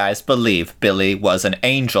 can you guys believe Billy was an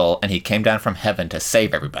angel and he came down from heaven to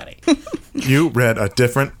save everybody? You read a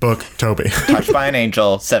different book, Toby. Touched by an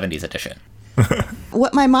Angel, 70s edition.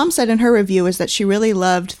 What my mom said in her review is that she really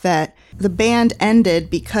loved that the band ended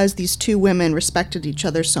because these two women respected each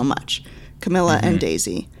other so much, Camilla and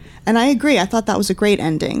Daisy. And I agree. I thought that was a great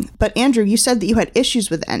ending. But Andrew, you said that you had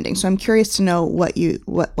issues with the ending, so I'm curious to know what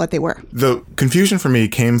they were. The confusion for me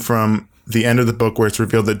came from the end of the book where it's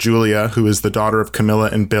revealed that Julia, who is the daughter of Camilla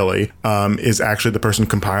and Billy, is actually the person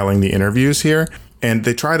compiling the interviews here. And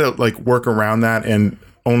they try to work around that and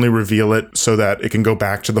only reveal it so that it can go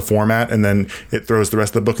back to the format, and then it throws the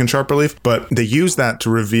rest of the book in sharp relief. But they use that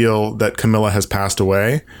to reveal that Camilla has passed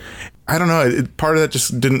away. I don't know. Part of that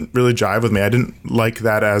just didn't really jive with me. I didn't like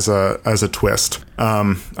that as a twist.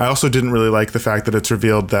 I also didn't really like the fact that it's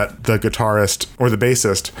revealed that the guitarist or the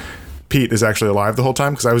bassist, Pete, is actually alive the whole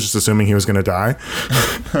time, because I was just assuming he was going to die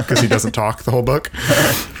because he doesn't talk the whole book.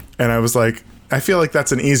 And I was like, I feel like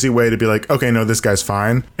that's an easy way to be like, okay, no, this guy's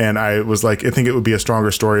fine. And I was like, I think it would be a stronger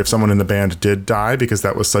story if someone in the band did die, because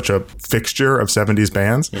that was such a fixture of 70s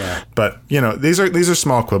bands. Yeah. But, these are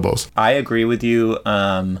small quibbles. I agree with you.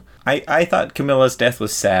 I thought Camilla's death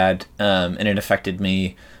was sad, and it affected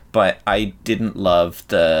me, but I didn't love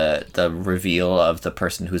the reveal of the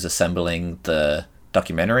person who's assembling the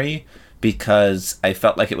documentary, because I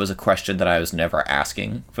felt like it was a question that I was never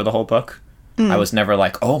asking for the whole book. I was never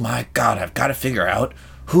like, oh my God, I've got to figure out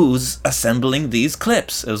who's assembling these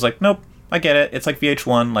clips. It was like, nope, I get it. It's like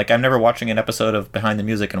VH1. Like, I'm never watching an episode of Behind the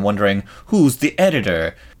Music and wondering, who's the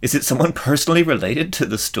editor? Is it someone personally related to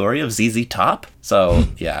the story of ZZ Top? So,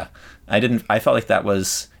 yeah. I felt like that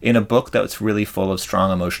was, in a book that's really full of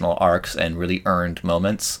strong emotional arcs and really earned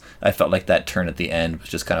moments, I felt like that turn at the end was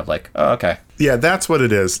just kind of like, oh, okay. Yeah, that's what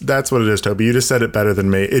it is. That's what it is, Toby. You just said it better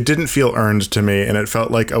than me. It didn't feel earned to me, and it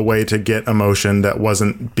felt like a way to get emotion that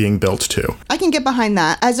wasn't being built to. I can get behind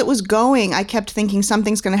that. As it was going, I kept thinking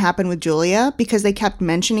something's going to happen with Julia, because they kept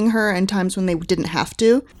mentioning her in times when they didn't have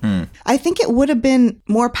to. I think it would have been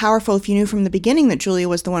more powerful if you knew from the beginning that Julia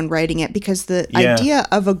was the one writing it, because the idea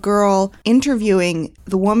of a girl interviewing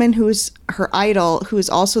the woman who's her idol, who is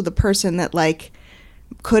also the person that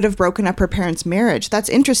could have broken up her parents' marriage. That's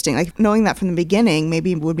interesting. Like, knowing that from the beginning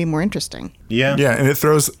maybe would be more interesting. Yeah. Yeah, and it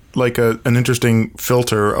throws an interesting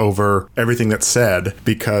filter over everything that's said,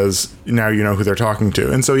 because now you know who they're talking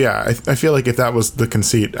to. And so, yeah, I feel like if that was the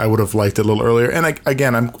conceit, I would have liked it a little earlier. And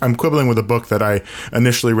I'm quibbling with a book that I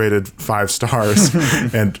initially rated 5 stars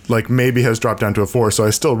and maybe has dropped down to a 4. So I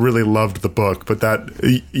still really loved the book, but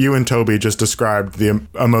that you and Toby just described the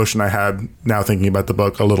emotion I had now thinking about the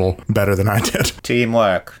book a little better than I did.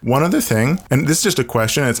 Teamwork. One other thing, and this is just a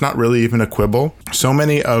question, it's not really even a quibble. So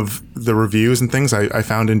many of the reviews and things I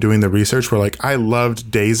found in doing the research were I loved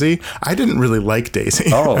Daisy. I didn't really like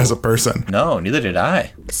Daisy as a person. No, neither did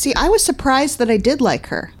I. See, I was surprised that I did like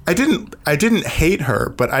her. I didn't hate her,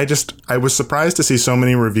 but I was surprised to see so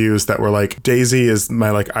many reviews that were like, Daisy is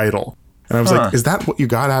my idol. And I was like, is that what you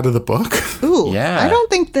got out of the book? Ooh, yeah. I don't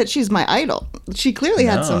think that she's my idol. She clearly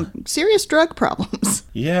had some serious drug problems.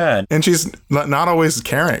 Yeah. And she's not always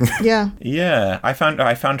caring. Yeah. Yeah. I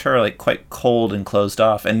found her quite cold and closed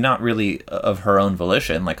off, and not really of her own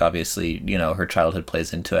volition. Obviously, her childhood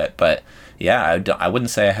plays into it, but yeah, I wouldn't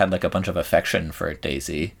say I had a bunch of affection for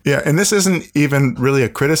Daisy. Yeah, and this isn't even really a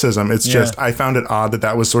criticism. It's just I found it odd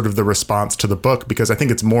that was sort of the response to the book, because I think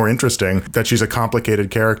it's more interesting that she's a complicated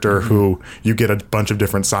character who you get a bunch of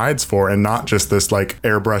different sides for, and not just this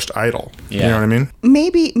airbrushed idol. Yeah. You know what I mean?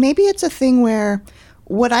 Maybe it's a thing where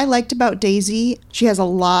what I liked about Daisy, she has a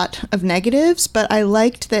lot of negatives, but I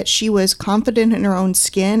liked that she was confident in her own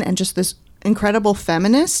skin and just this incredible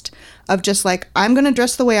feminist of just like, I'm going to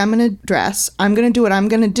dress the way I'm going to dress. I'm going to do what I'm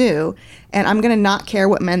going to do. And I'm going to not care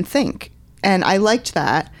what men think. And I liked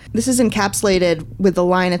that. This is encapsulated with the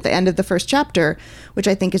line at the end of the first chapter, which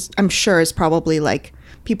I think I'm sure is probably like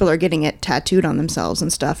people are getting it tattooed on themselves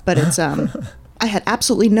and stuff. But it's, I had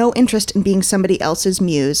absolutely no interest in being somebody else's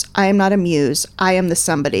muse. I am not a muse. I am the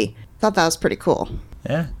somebody. Thought that was pretty cool.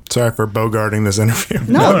 Yeah. Sorry for bogarting this interview.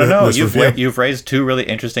 No. This review. You've raised two really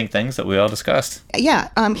interesting things that we all discussed. Yeah.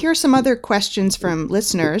 Here are some other questions from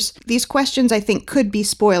listeners. These questions I think could be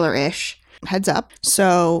spoiler-ish. Heads up.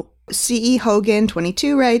 So C.E. Hogan,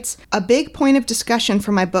 22, writes, a big point of discussion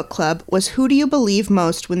for my book club was who do you believe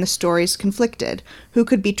most when the stories conflicted? Who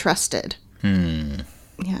could be trusted?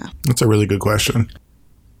 Yeah. That's a really good question.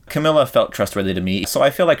 Camilla felt trustworthy to me, so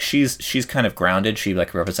I feel like she's kind of grounded. She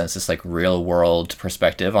like represents this like real world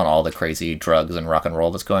perspective on all the crazy drugs and rock and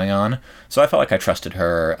roll that's going on. So I felt like I trusted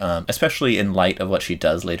her, especially in light of what she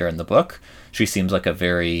does later in the book. She seems like a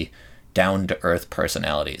very down to earth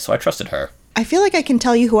personality, so I trusted her. I feel like I can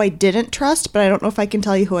tell you who I didn't trust, but I don't know if I can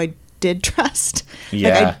tell you who I did trust.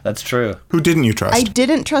 Yeah, that's true. Who didn't you trust? I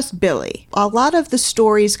didn't trust Billy. A lot of the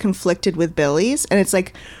stories conflicted with Billy's, and it's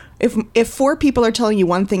like, if four people are telling you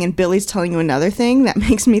one thing and Billy's telling you another thing, that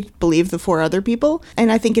makes me believe the four other people.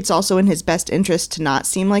 And I think it's also in his best interest to not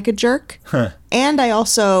seem like a jerk. And I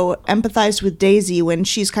also empathized with Daisy when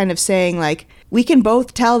she's kind of saying, like, we can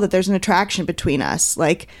both tell that there's an attraction between us.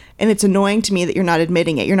 Like, and it's annoying to me that you're not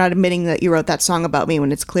admitting it. You're not admitting that you wrote that song about me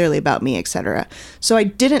when it's clearly about me, etc. So I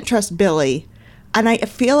didn't trust Billy. And I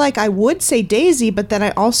feel like I would say Daisy, but then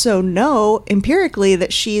I also know empirically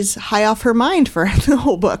that she's high off her mind for the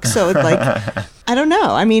whole book. So it's like, I don't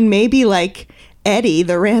know. I mean, maybe like Eddie,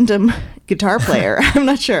 the random guitar player. I'm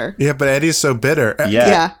not sure. Yeah, but Eddie's so bitter.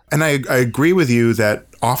 Yeah. And I agree with you that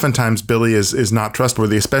oftentimes Billy is not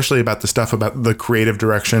trustworthy, especially about the stuff about the creative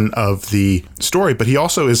direction of the story. But he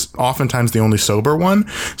also is oftentimes the only sober one.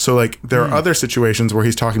 So like there are other situations where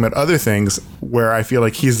he's talking about other things where I feel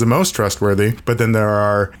like he's the most trustworthy. But then there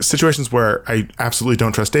are situations where I absolutely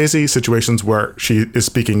don't trust Daisy, situations where she is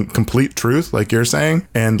speaking complete truth, like you're saying.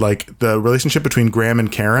 And like the relationship between Graham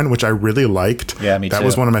and Karen, which I really liked. Yeah, me too. That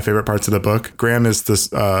was one of my favorite parts of the book. Graham is this,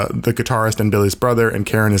 the guitarist and Billy's brother, and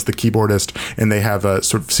Karen is the keyboardist, and they have a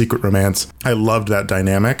sort of secret romance. I loved that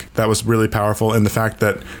dynamic. That was really powerful, and the fact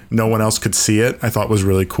that no one else could see it, I thought was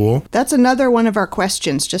really cool. That's another one of our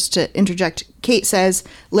questions, just to interject. Kate says,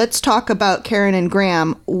 let's talk about Karen and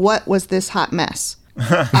Graham. What was this hot mess?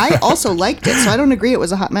 I also liked it, so I don't agree it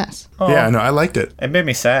was a hot mess. Yeah, no, I liked it. It made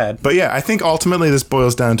me sad. But yeah, I think ultimately this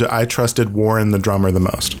boils down to I trusted Warren, the drummer, the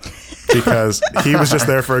most. Because he was just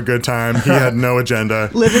there for a good time. He had no agenda.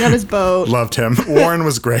 Living on his boat. Loved him. Warren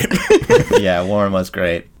was great. Yeah, Warren was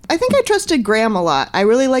great. I think I trusted Graham a lot. I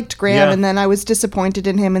really liked Graham, and then I was disappointed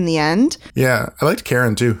in him in the end. Yeah, I liked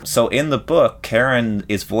Karen too. So in the book, Karen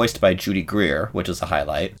is voiced by Judy Greer, which is a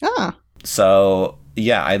highlight. Ah. So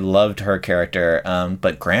yeah, I loved her character.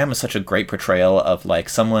 But Graham is such a great portrayal of like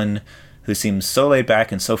someone who seems so laid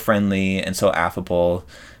back and so friendly and so affable.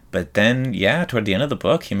 But then, yeah, toward the end of the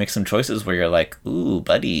book, he makes some choices where you're like, ooh,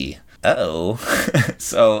 buddy, uh-oh.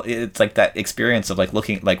 So it's like that experience of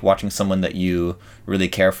like watching someone that you really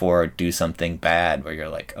care for do something bad where you're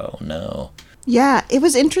like, oh no. Yeah, it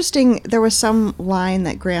was interesting. There was some line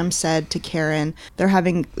that Graham said to Karen. They're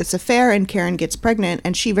having this affair and Karen gets pregnant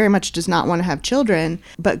and she very much does not want to have children.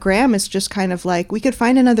 But Graham is just kind of like, we could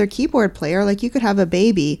find another keyboard player. Like you could have a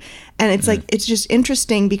baby. And it's like, it's just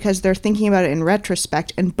interesting because they're thinking about it in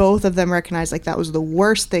retrospect and both of them recognize like that was the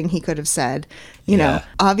worst thing he could have said. You know,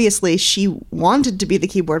 obviously she wanted to be the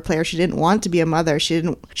keyboard player. She didn't want to be a mother. She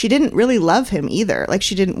didn't really love him either. Like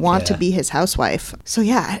she didn't want to be his housewife. So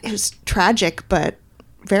yeah, it was tragic, but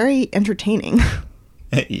very entertaining.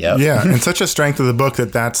 Yep. Yeah, and such a strength of the book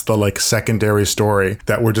that's the like secondary story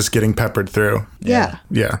that we're just getting peppered through. Yeah.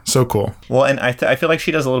 Yeah, so cool. Well, and I feel like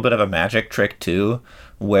she does a little bit of a magic trick too,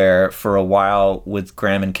 where for a while with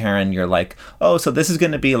Graham and Karen, you're like, oh, so this is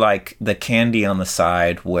going to be like the candy on the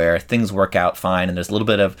side where things work out fine and there's a little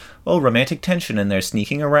bit of, romantic tension and they're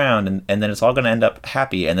sneaking around and then it's all going to end up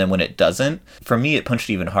happy. And then when it doesn't, for me, it punched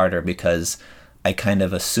even harder because I kind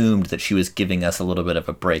of assumed that she was giving us a little bit of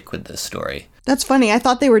a break with this story. That's funny. I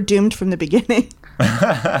thought they were doomed from the beginning.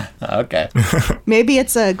 Okay. Maybe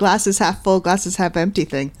it's a glasses half full, glasses half empty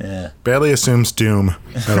thing. Yeah. Bailey assumes doom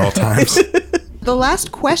at all times. The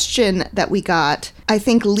last question that we got, I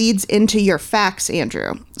think, leads into your facts,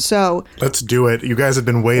 Andrew. So Let's do it. You guys have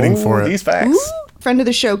been waiting for it. These facts. Friend of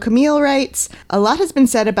the show, Camille writes, a lot has been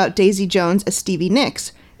said about Daisy Jones as Stevie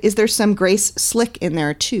Nicks. Is there some Grace Slick in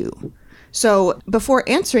there too? So before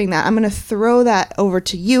answering that, I'm going to throw that over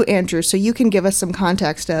to you, Andrew, so you can give us some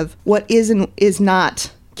context of what is and is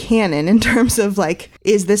not canon in terms of like,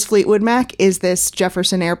 is this Fleetwood Mac? Is this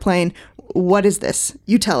Jefferson Airplane? What is this?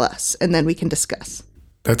 You tell us, and then we can discuss.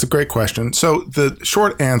 That's a great question. So the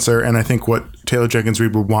short answer, and I think what Taylor Jenkins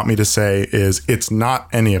Reid would want me to say, is it's not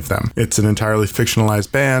any of them. It's an entirely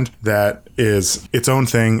fictionalized band that is its own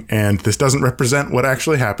thing, and this doesn't represent what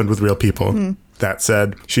actually happened with real people. That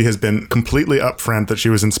said, she has been completely upfront that she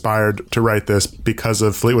was inspired to write this because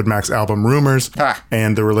of Fleetwood Mac's album Rumors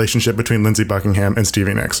and the relationship between Lindsey Buckingham and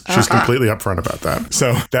Stevie Nicks. She's completely upfront about that.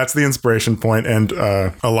 So that's the inspiration point, and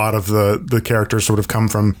a lot of the characters sort of come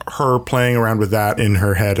from her playing around with that in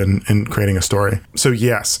her head and creating a story. So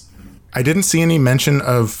yes, I didn't see any mention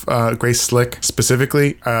of Grace Slick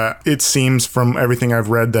specifically. It seems from everything I've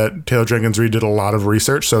read that Taylor Jenkins Reid did a lot of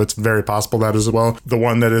research, so it's very possible that as well. The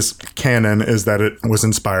one that is canon is that it was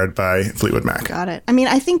inspired by Fleetwood Mac. Got it. I mean,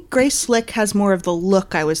 I think Grace Slick has more of the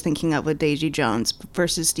look I was thinking of with Daisy Jones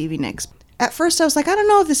versus Stevie Nicks. At first, I was like, I don't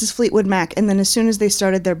know if this is Fleetwood Mac, and then as soon as they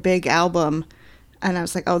started their big album, and I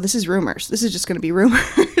was like, oh, this is Rumors. This is just going to be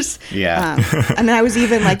Rumors. Yeah. And then I was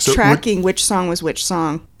even like tracking which song was which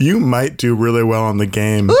song. You might do really well on the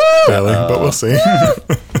game, Bailey, but we'll see.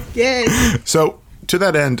 Yay. So to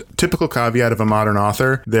that end, typical caveat of a modern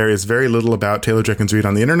author, there is very little about Taylor Jenkins Reid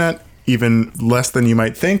on the internet, even less than you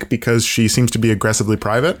might think, because she seems to be aggressively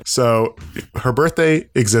private. So her birthday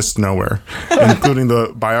exists nowhere, including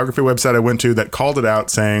the biography website I went to that called it out,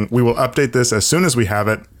 saying, we will update this as soon as we have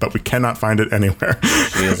it, but we cannot find it anywhere.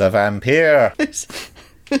 She is a vampire.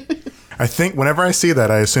 I think whenever I see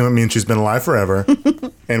that, I assume it means she's been alive forever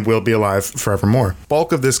and will be alive forevermore.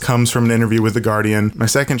 Bulk of this comes from an interview with The Guardian. My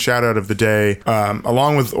second shout out of the day,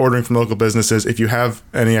 along with ordering from local businesses, if you have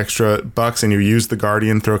any extra bucks and you use The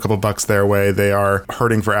Guardian, throw a couple bucks their way. They are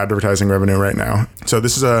hurting for advertising revenue right now. So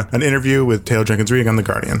this is an interview with Taylor Jenkins Reid on The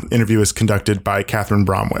Guardian. The interview is conducted by Catherine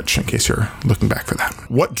Bromwich, in case you're looking back for that.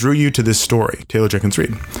 What drew you to this story, Taylor Jenkins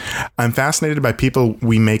Reid? I'm fascinated by people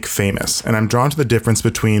we make famous, and I'm drawn to the difference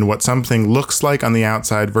between what something looks like on the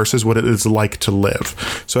outside versus what it is like to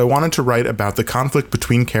live. So I wanted to write about the conflict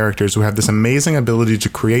between characters who have this amazing ability to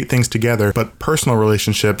create things together, but personal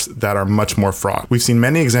relationships that are much more fraught. We've seen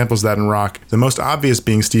many examples of that in rock, the most obvious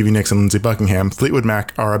being Stevie Nicks and Lindsey Buckingham. Fleetwood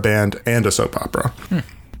Mac are a band and a soap opera.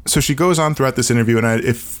 So she goes on throughout this interview, and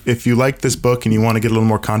if you like this book and you want to get a little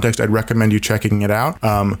more context, I'd recommend you checking it out.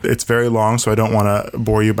 It's very long, so I don't want to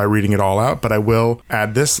bore you by reading it all out, but I will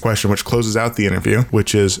add this question, which closes out the interview,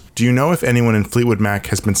 which is, do you know if anyone in Fleetwood Mac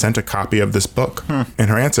has been sent a copy of this book? And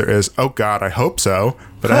her answer is, oh God, I hope so,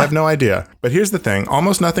 but I have no idea. But here's the thing,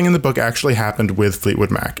 almost nothing in the book actually happened with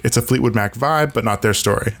Fleetwood Mac. It's a Fleetwood Mac vibe, but not their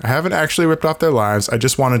story. I haven't actually ripped off their lives. I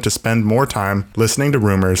just wanted to spend more time listening to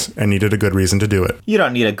Rumors and needed a good reason to do it. You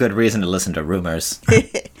don't need a good reason to listen to Rumors.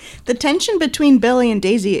 The tension between Billy and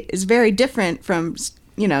Daisy is very different from,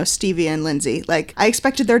 Stevie and Lindsey. Like, I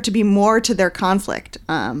expected there to be more to their conflict,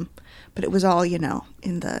 but it was all, in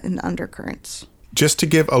the undercurrents. Just to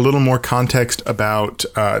give a little more context about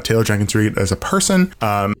Taylor Jenkins Reid as a person,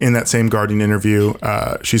 in that same Guardian interview,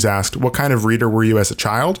 she's asked, what kind of reader were you as a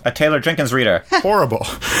child? A Taylor Jenkins reader. Horrible.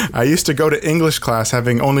 I used to go to English class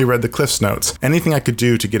having only read the Cliff's Notes. Anything I could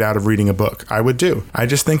do to get out of reading a book, I would do. I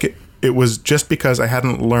just think it was just because I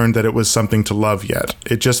hadn't learned that it was something to love yet.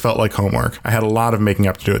 It just felt like homework. I had a lot of making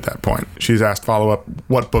up to do at that point. She's asked follow-up,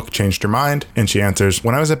 what book changed your mind? And she answers,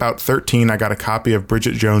 when I was about 13, I got a copy of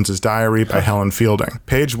Bridget Jones's Diary by Helen Fielding.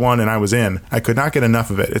 Page 1 and I was in. I could not get enough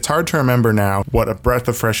of it. It's hard to remember now what a breath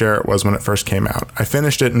of fresh air it was when it first came out. I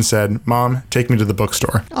finished it and said, Mom, take me to the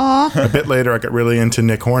bookstore. Aww. A bit later, I got really into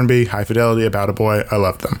Nick Hornby, High Fidelity, About a Boy. I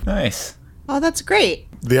loved them. Nice. Oh, that's great.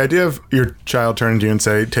 The idea of your child turning to you and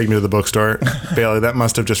say, take me to the bookstore, Bailey, that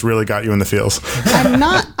must have just really got you in the feels.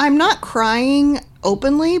 I'm not crying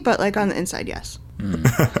openly, but like on the inside, yes.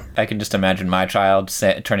 I can just imagine my child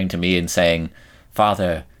turning to me and saying,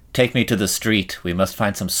 Father, take me to the street. We must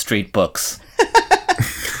find some street books.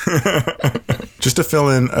 Just to fill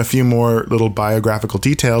in a few more little biographical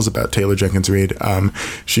details about Taylor Jenkins Reid,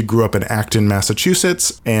 she grew up in Acton,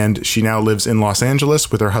 Massachusetts, and she now lives in Los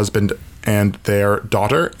Angeles with her husband and their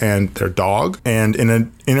daughter and their dog. And in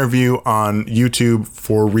an interview on YouTube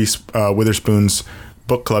for Reese Witherspoon's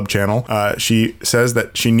book club channel. She says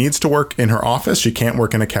that she needs to work in her office. She can't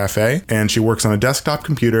work in a cafe, and she works on a desktop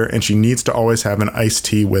computer, and she needs to always have an iced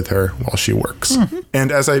tea with her while she works.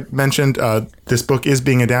 And as I mentioned, this book is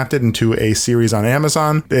being adapted into a series on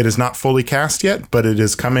Amazon. It is not fully cast yet, but it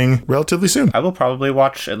is coming relatively soon. I will probably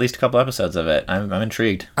watch at least a couple episodes of it. I'm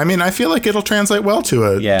intrigued. I mean, I feel like it'll translate well to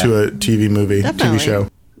a TV movie, Definitely. TV show.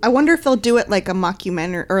 I wonder if they'll do it like a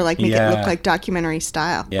mockumentary or like make it Yeah. look like documentary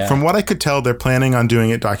style. Yeah. From what I could tell, they're planning on doing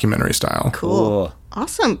it documentary style. Cool.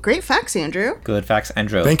 Awesome. Great facts, Andrew. Good facts,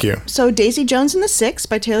 Andrew. Thank you. So Daisy Jones and the Six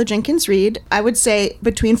by Taylor Jenkins Reid. I would say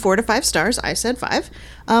between 4 to 5 stars. I said 5.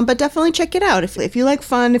 But definitely check it out. If you like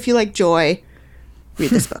fun, if you like joy, read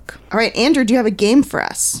this book. All right, Andrew, do you have a game for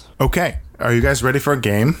us? Okay. Are you guys ready for a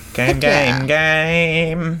game?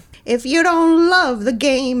 Game. If you don't love the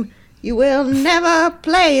game, you will never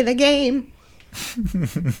play the game.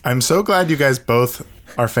 I'm so glad you guys both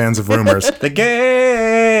are fans of Rumors. The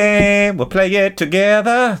game. We'll play it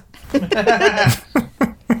together. The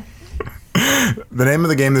name of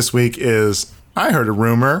the game this week is I Heard a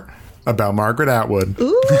Rumor About Margaret Atwood.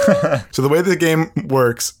 So the way the game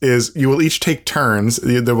works is you will each take turns.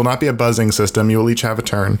 There will not be a buzzing system. You will each have a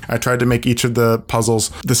turn. I tried to make each of the puzzles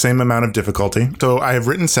the same amount of difficulty. So I have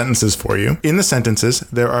written sentences for you. In the sentences,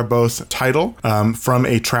 there are both title from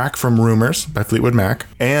a track from Rumors by Fleetwood Mac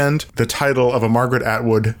and the title of a Margaret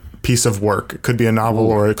Atwood piece of work. It could be a novel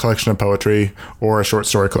or a collection of poetry or a short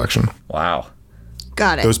story collection. Wow.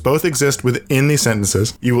 Got it. Those both exist within these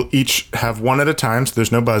sentences. You will each have one at a time, so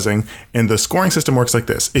there's no buzzing. And the scoring system works like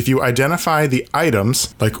this. If you identify the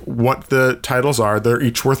items, like what the titles are, they're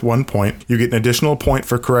each worth 1 point. You get an additional point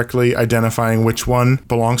for correctly identifying which one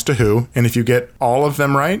belongs to who. And if you get all of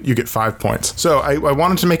them right, you get 5 points. So I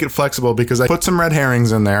wanted to make it flexible because I put some red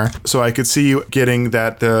herrings in there so I could see you getting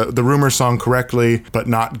that the Rumor song correctly, but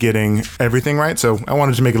not getting everything right. So I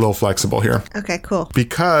wanted to make it a little flexible here. Okay, cool.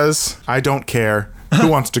 Because I don't care. Who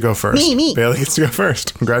wants to go first? Me. Bailey gets to go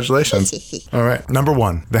first. Congratulations. All right. Number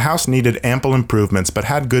 1. The house needed ample improvements, but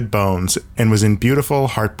had good bones and was in beautiful,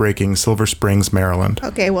 heartbreaking Silver Springs, Maryland.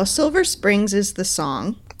 Okay, well, Silver Springs is the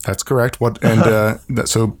song. That's correct. What? And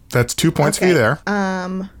so that's 2 points for you there.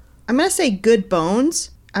 I'm going to say Good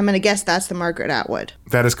Bones. I'm going to guess that's the Margaret Atwood.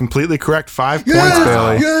 That is completely correct. 5 points,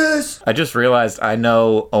 Bailey. Yes! I just realized I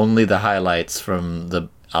know only the highlights from the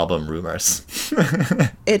album Rumors.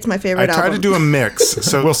 It's my favorite I album. tried to do a mix,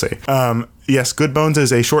 so we'll see. Yes, Good Bones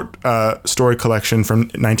is a short story collection from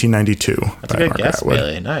 1992 That's a good guess,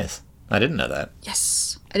 Bailey. Nice. I didn't know that.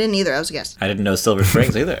 Yes. I didn't either. I was a guess. I didn't know Silver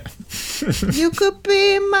Springs either. You could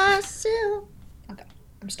be myself. Okay,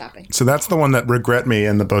 I'm stopping. So that's the one that Regret Me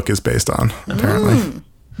in the book is based on, apparently.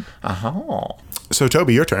 Oh. So,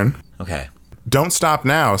 Toby, your turn. Okay. Don't stop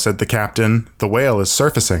now, said the captain. The whale is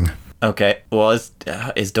surfacing. Okay. Well, is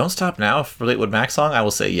Don't Stop Now a Fleetwood Mac song? I will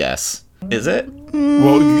say yes. Is it?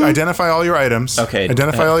 Well, identify all your items. Okay.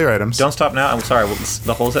 Identify all your items. Don't Stop Now. I'm sorry.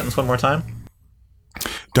 The whole sentence one more time.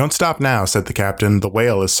 Don't stop now, said the captain. The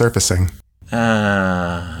whale is surfacing.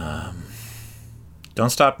 Don't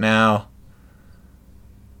Stop Now.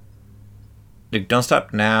 Don't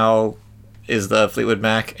Stop Now is the Fleetwood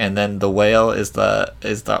Mac, and then The Whale is the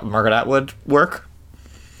Margaret Atwood work.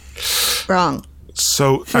 Wrong.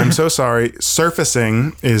 So, I'm so sorry.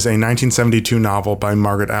 Surfacing is a 1972 novel by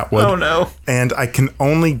Margaret Atwood. Oh, no. And I can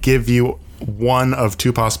only give you one of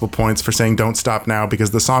 2 possible points for saying Don't Stop Now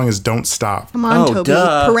because the song is Don't Stop. Come on, Oh, Toby.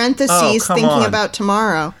 duh. Parentheses, Oh, come thinking on. about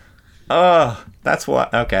tomorrow. Oh, that's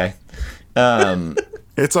what. Okay.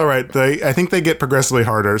 It's all right. I think they get progressively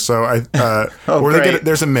harder. So or great.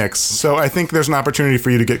 there's a mix. So I think there's an opportunity for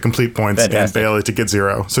you to get complete points Fantastic. and Bailey to get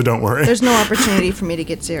 0. So don't worry. There's no opportunity for me to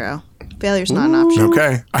get 0. Failure's not an option.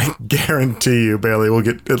 Okay. I guarantee you, Bailey will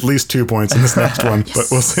get at least 2 points in this next one, but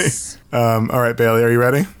we'll see. All right, Bailey, are you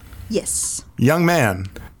ready? Yes. Young man,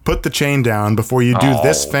 put the chain down before you do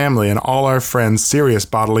this family and all our friends serious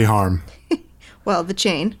bodily harm. Well, The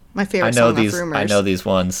Chain, my favorite I know song these. off Rumors. I know these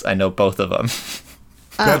ones. I know both of them.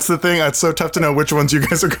 That's the thing. It's so tough to know which ones you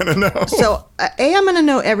guys are going to know. So, I'm going to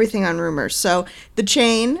know everything on Rumors. So, The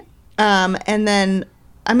Chain, and then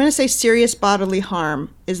I'm going to say Serious Bodily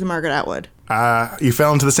Harm is the Margaret Atwood. You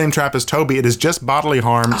fell into the same trap as Toby. It is just bodily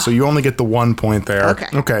harm, so you only get the 1 point there. Okay.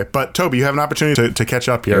 Okay, but Toby, you have an opportunity to catch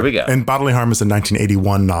up here. Here we go. And Bodily Harm is a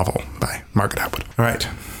 1981 novel by Margaret Atwood. All right.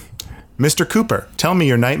 Mr. Cooper, tell me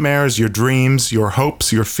your nightmares, your dreams, your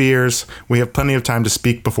hopes, your fears. We have plenty of time to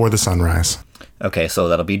speak before the sunrise. Okay, so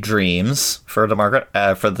that'll be Dreams for the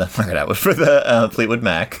Fleetwood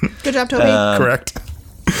Mac. Good job, Toby. Correct.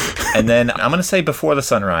 And then I'm going to say before the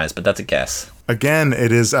sunrise, but that's a guess. Again,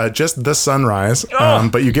 it is just the sunrise,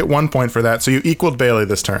 but you get 1 point for that. So you equaled Bailey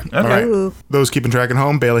this turn. Okay. All right. Ooh. Those keeping track at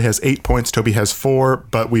home, Bailey has 8 points, Toby has 4,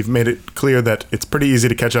 but we've made it clear that it's pretty easy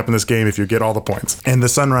to catch up in this game if you get all the points. And The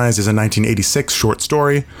Sunrise is a 1986 short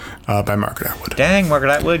story by Margaret Atwood. Dang,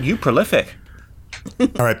 Margaret Atwood, you prolific.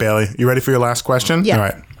 All right, Bailey, you ready for your last question? Yeah. All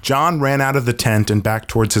right. John ran out of the tent and back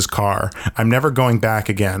towards his car. I'm never going back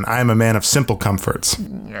again. I am a man of simple comforts.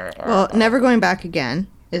 Well, Never Going Back Again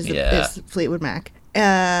is Yeah. Fleetwood Mac.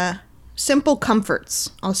 Simple Comforts,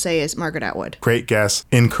 I'll say, is Margaret Atwood. Great guess.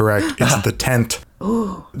 Incorrect. It's The Tent.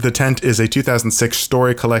 Ooh. The Tent is a 2006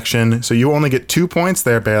 story collection, so you only get 2 points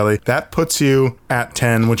there, Bailey. That puts you at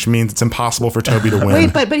 10, which means it's impossible for Toby to win.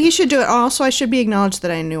 Wait, but he should do it. Also, I should be acknowledged that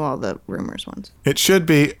I knew all the rumors ones. It should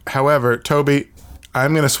be. However, Toby,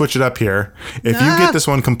 I'm going to switch it up here. If you get this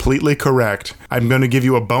one completely correct, I'm going to give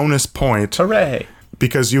you a bonus point Hooray.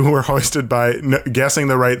 because you were hoisted by guessing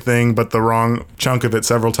the right thing but the wrong chunk of it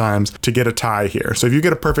several times to get a tie here. So if you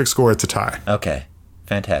get a perfect score, it's a tie. Okay,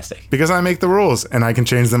 fantastic. Because I make the rules and I can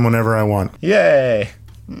change them whenever I want. Yay.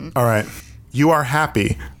 All right. You are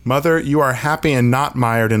happy. Mother, you are happy and not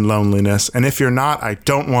mired in loneliness. And if you're not, I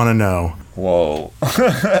don't want to know. Whoa.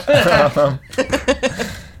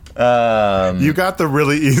 You got the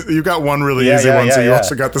really easy, you got one really Yeah, easy yeah, one, yeah, so you yeah.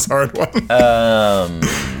 also got this hard one.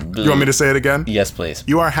 You want me to say it again? Yes, please.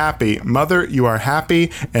 You are happy. Mother, you are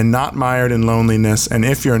happy and not mired in loneliness. And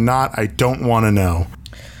if you're not, I don't want to know.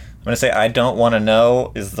 I'm going to say I Don't Want to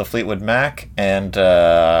Know is the Fleetwood Mac, and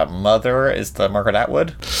Mother is the Margaret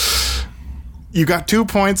Atwood. You got 2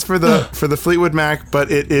 points for the Fleetwood Mac,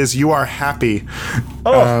 but it is You Are Happy.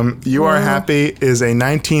 You Are Happy is a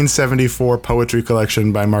 1974 poetry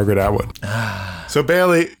collection by Margaret Atwood. So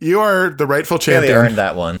Bailey, you are the rightful Bailey champion. earned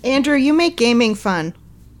that one. Andrew, you make gaming fun.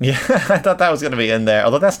 Yeah, I thought that was going to be in there,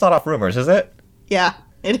 although that's not off rumors, is it? Yeah,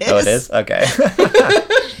 it is. Oh, it is? Okay.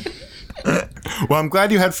 Well, I'm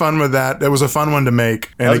glad you had fun with that. It was a fun one to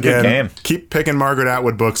make. And was a good again, game. keep picking Margaret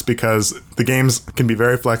Atwood books because the games can be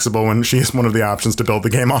very flexible when she is one of the options to build the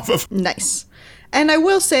game off of. Nice. And I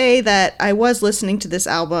will say that I was listening to this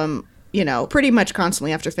album, pretty much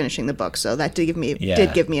constantly after finishing the book, so that did give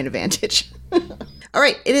me an advantage. All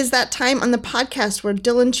right, it is that time on the podcast where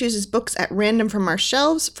Dylan chooses books at random from our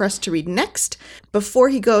shelves for us to read next. Before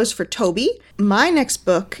he goes for Toby, my next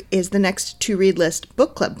book is the next to-read list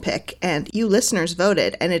book club pick, and you listeners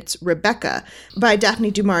voted, and it's Rebecca by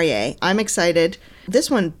Daphne du Maurier. I'm excited. This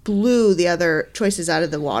one blew the other choices out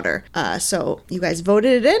of the water, so you guys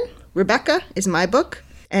voted it in. Rebecca is my book,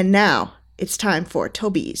 and now it's time for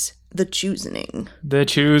Toby's The Choosening. The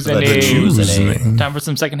choosing. The Choosening. Time for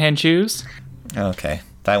some secondhand shoes. Okay,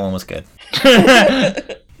 that one was good.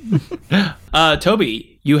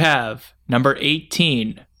 Toby, you have number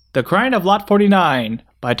 18, The Crying of Lot 49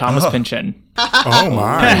 by Thomas Pynchon. Oh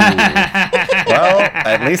my. Well,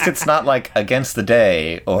 at least it's not like Against the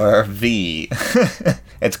Day or V.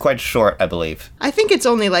 It's quite short, I believe. I think it's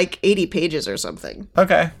only like 80 pages or something.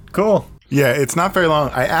 Okay, cool. Yeah, it's not very long.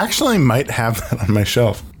 I actually might have that on my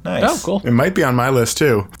shelf. Nice. Oh, cool. It might be on my list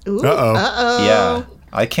too. Ooh, Uh-oh. Uh-oh. Yeah.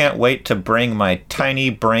 I can't wait to bring my tiny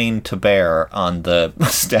brain to bear on the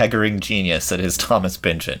staggering genius that is Thomas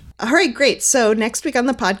Pynchon. All right, great. So next week on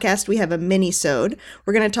the podcast, we have a mini-sode.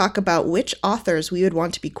 We're going to talk about which authors we would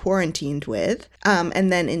want to be quarantined with.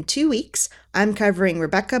 And then in 2 weeks, I'm covering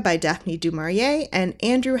Rebecca by Daphne du Maurier, and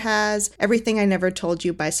Andrew has Everything I Never Told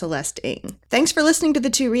You by Celeste Ng. Thanks for listening to The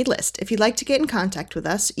To Read List. If you'd like to get in contact with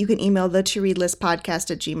us, you can email the To Read List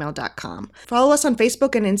podcast at gmail.com. Follow us on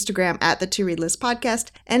Facebook and Instagram at the To Read List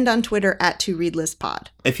podcast and on Twitter at To Read List Pod.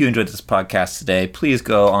 If you enjoyed this podcast today, please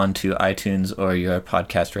go on to iTunes or your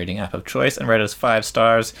podcast rating app of choice and rate us 5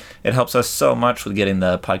 stars. It helps us so much with getting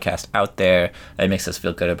the podcast out there. It makes us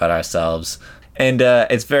feel good about ourselves. And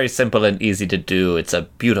it's very simple and easy to do. It's a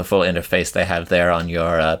beautiful interface they have there on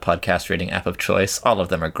your podcast rating app of choice. All of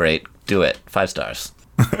them are great. Do it. 5 stars.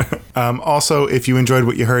 Also, if you enjoyed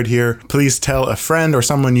what you heard here, please tell a friend or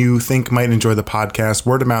someone you think might enjoy the podcast.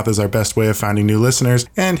 Word of mouth is our best way of finding new listeners.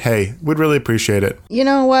 And hey, we'd really appreciate it. You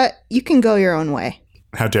know what? You can go your own way.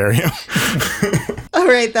 How dare you? All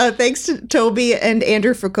right, though. Thanks to Toby and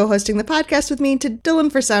Andrew for co-hosting the podcast with me, to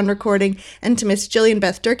Dylan for sound recording, and to Miss Jillian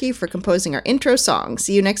Beth Durkee for composing our intro song.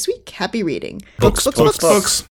 See you next week. Happy reading. Books.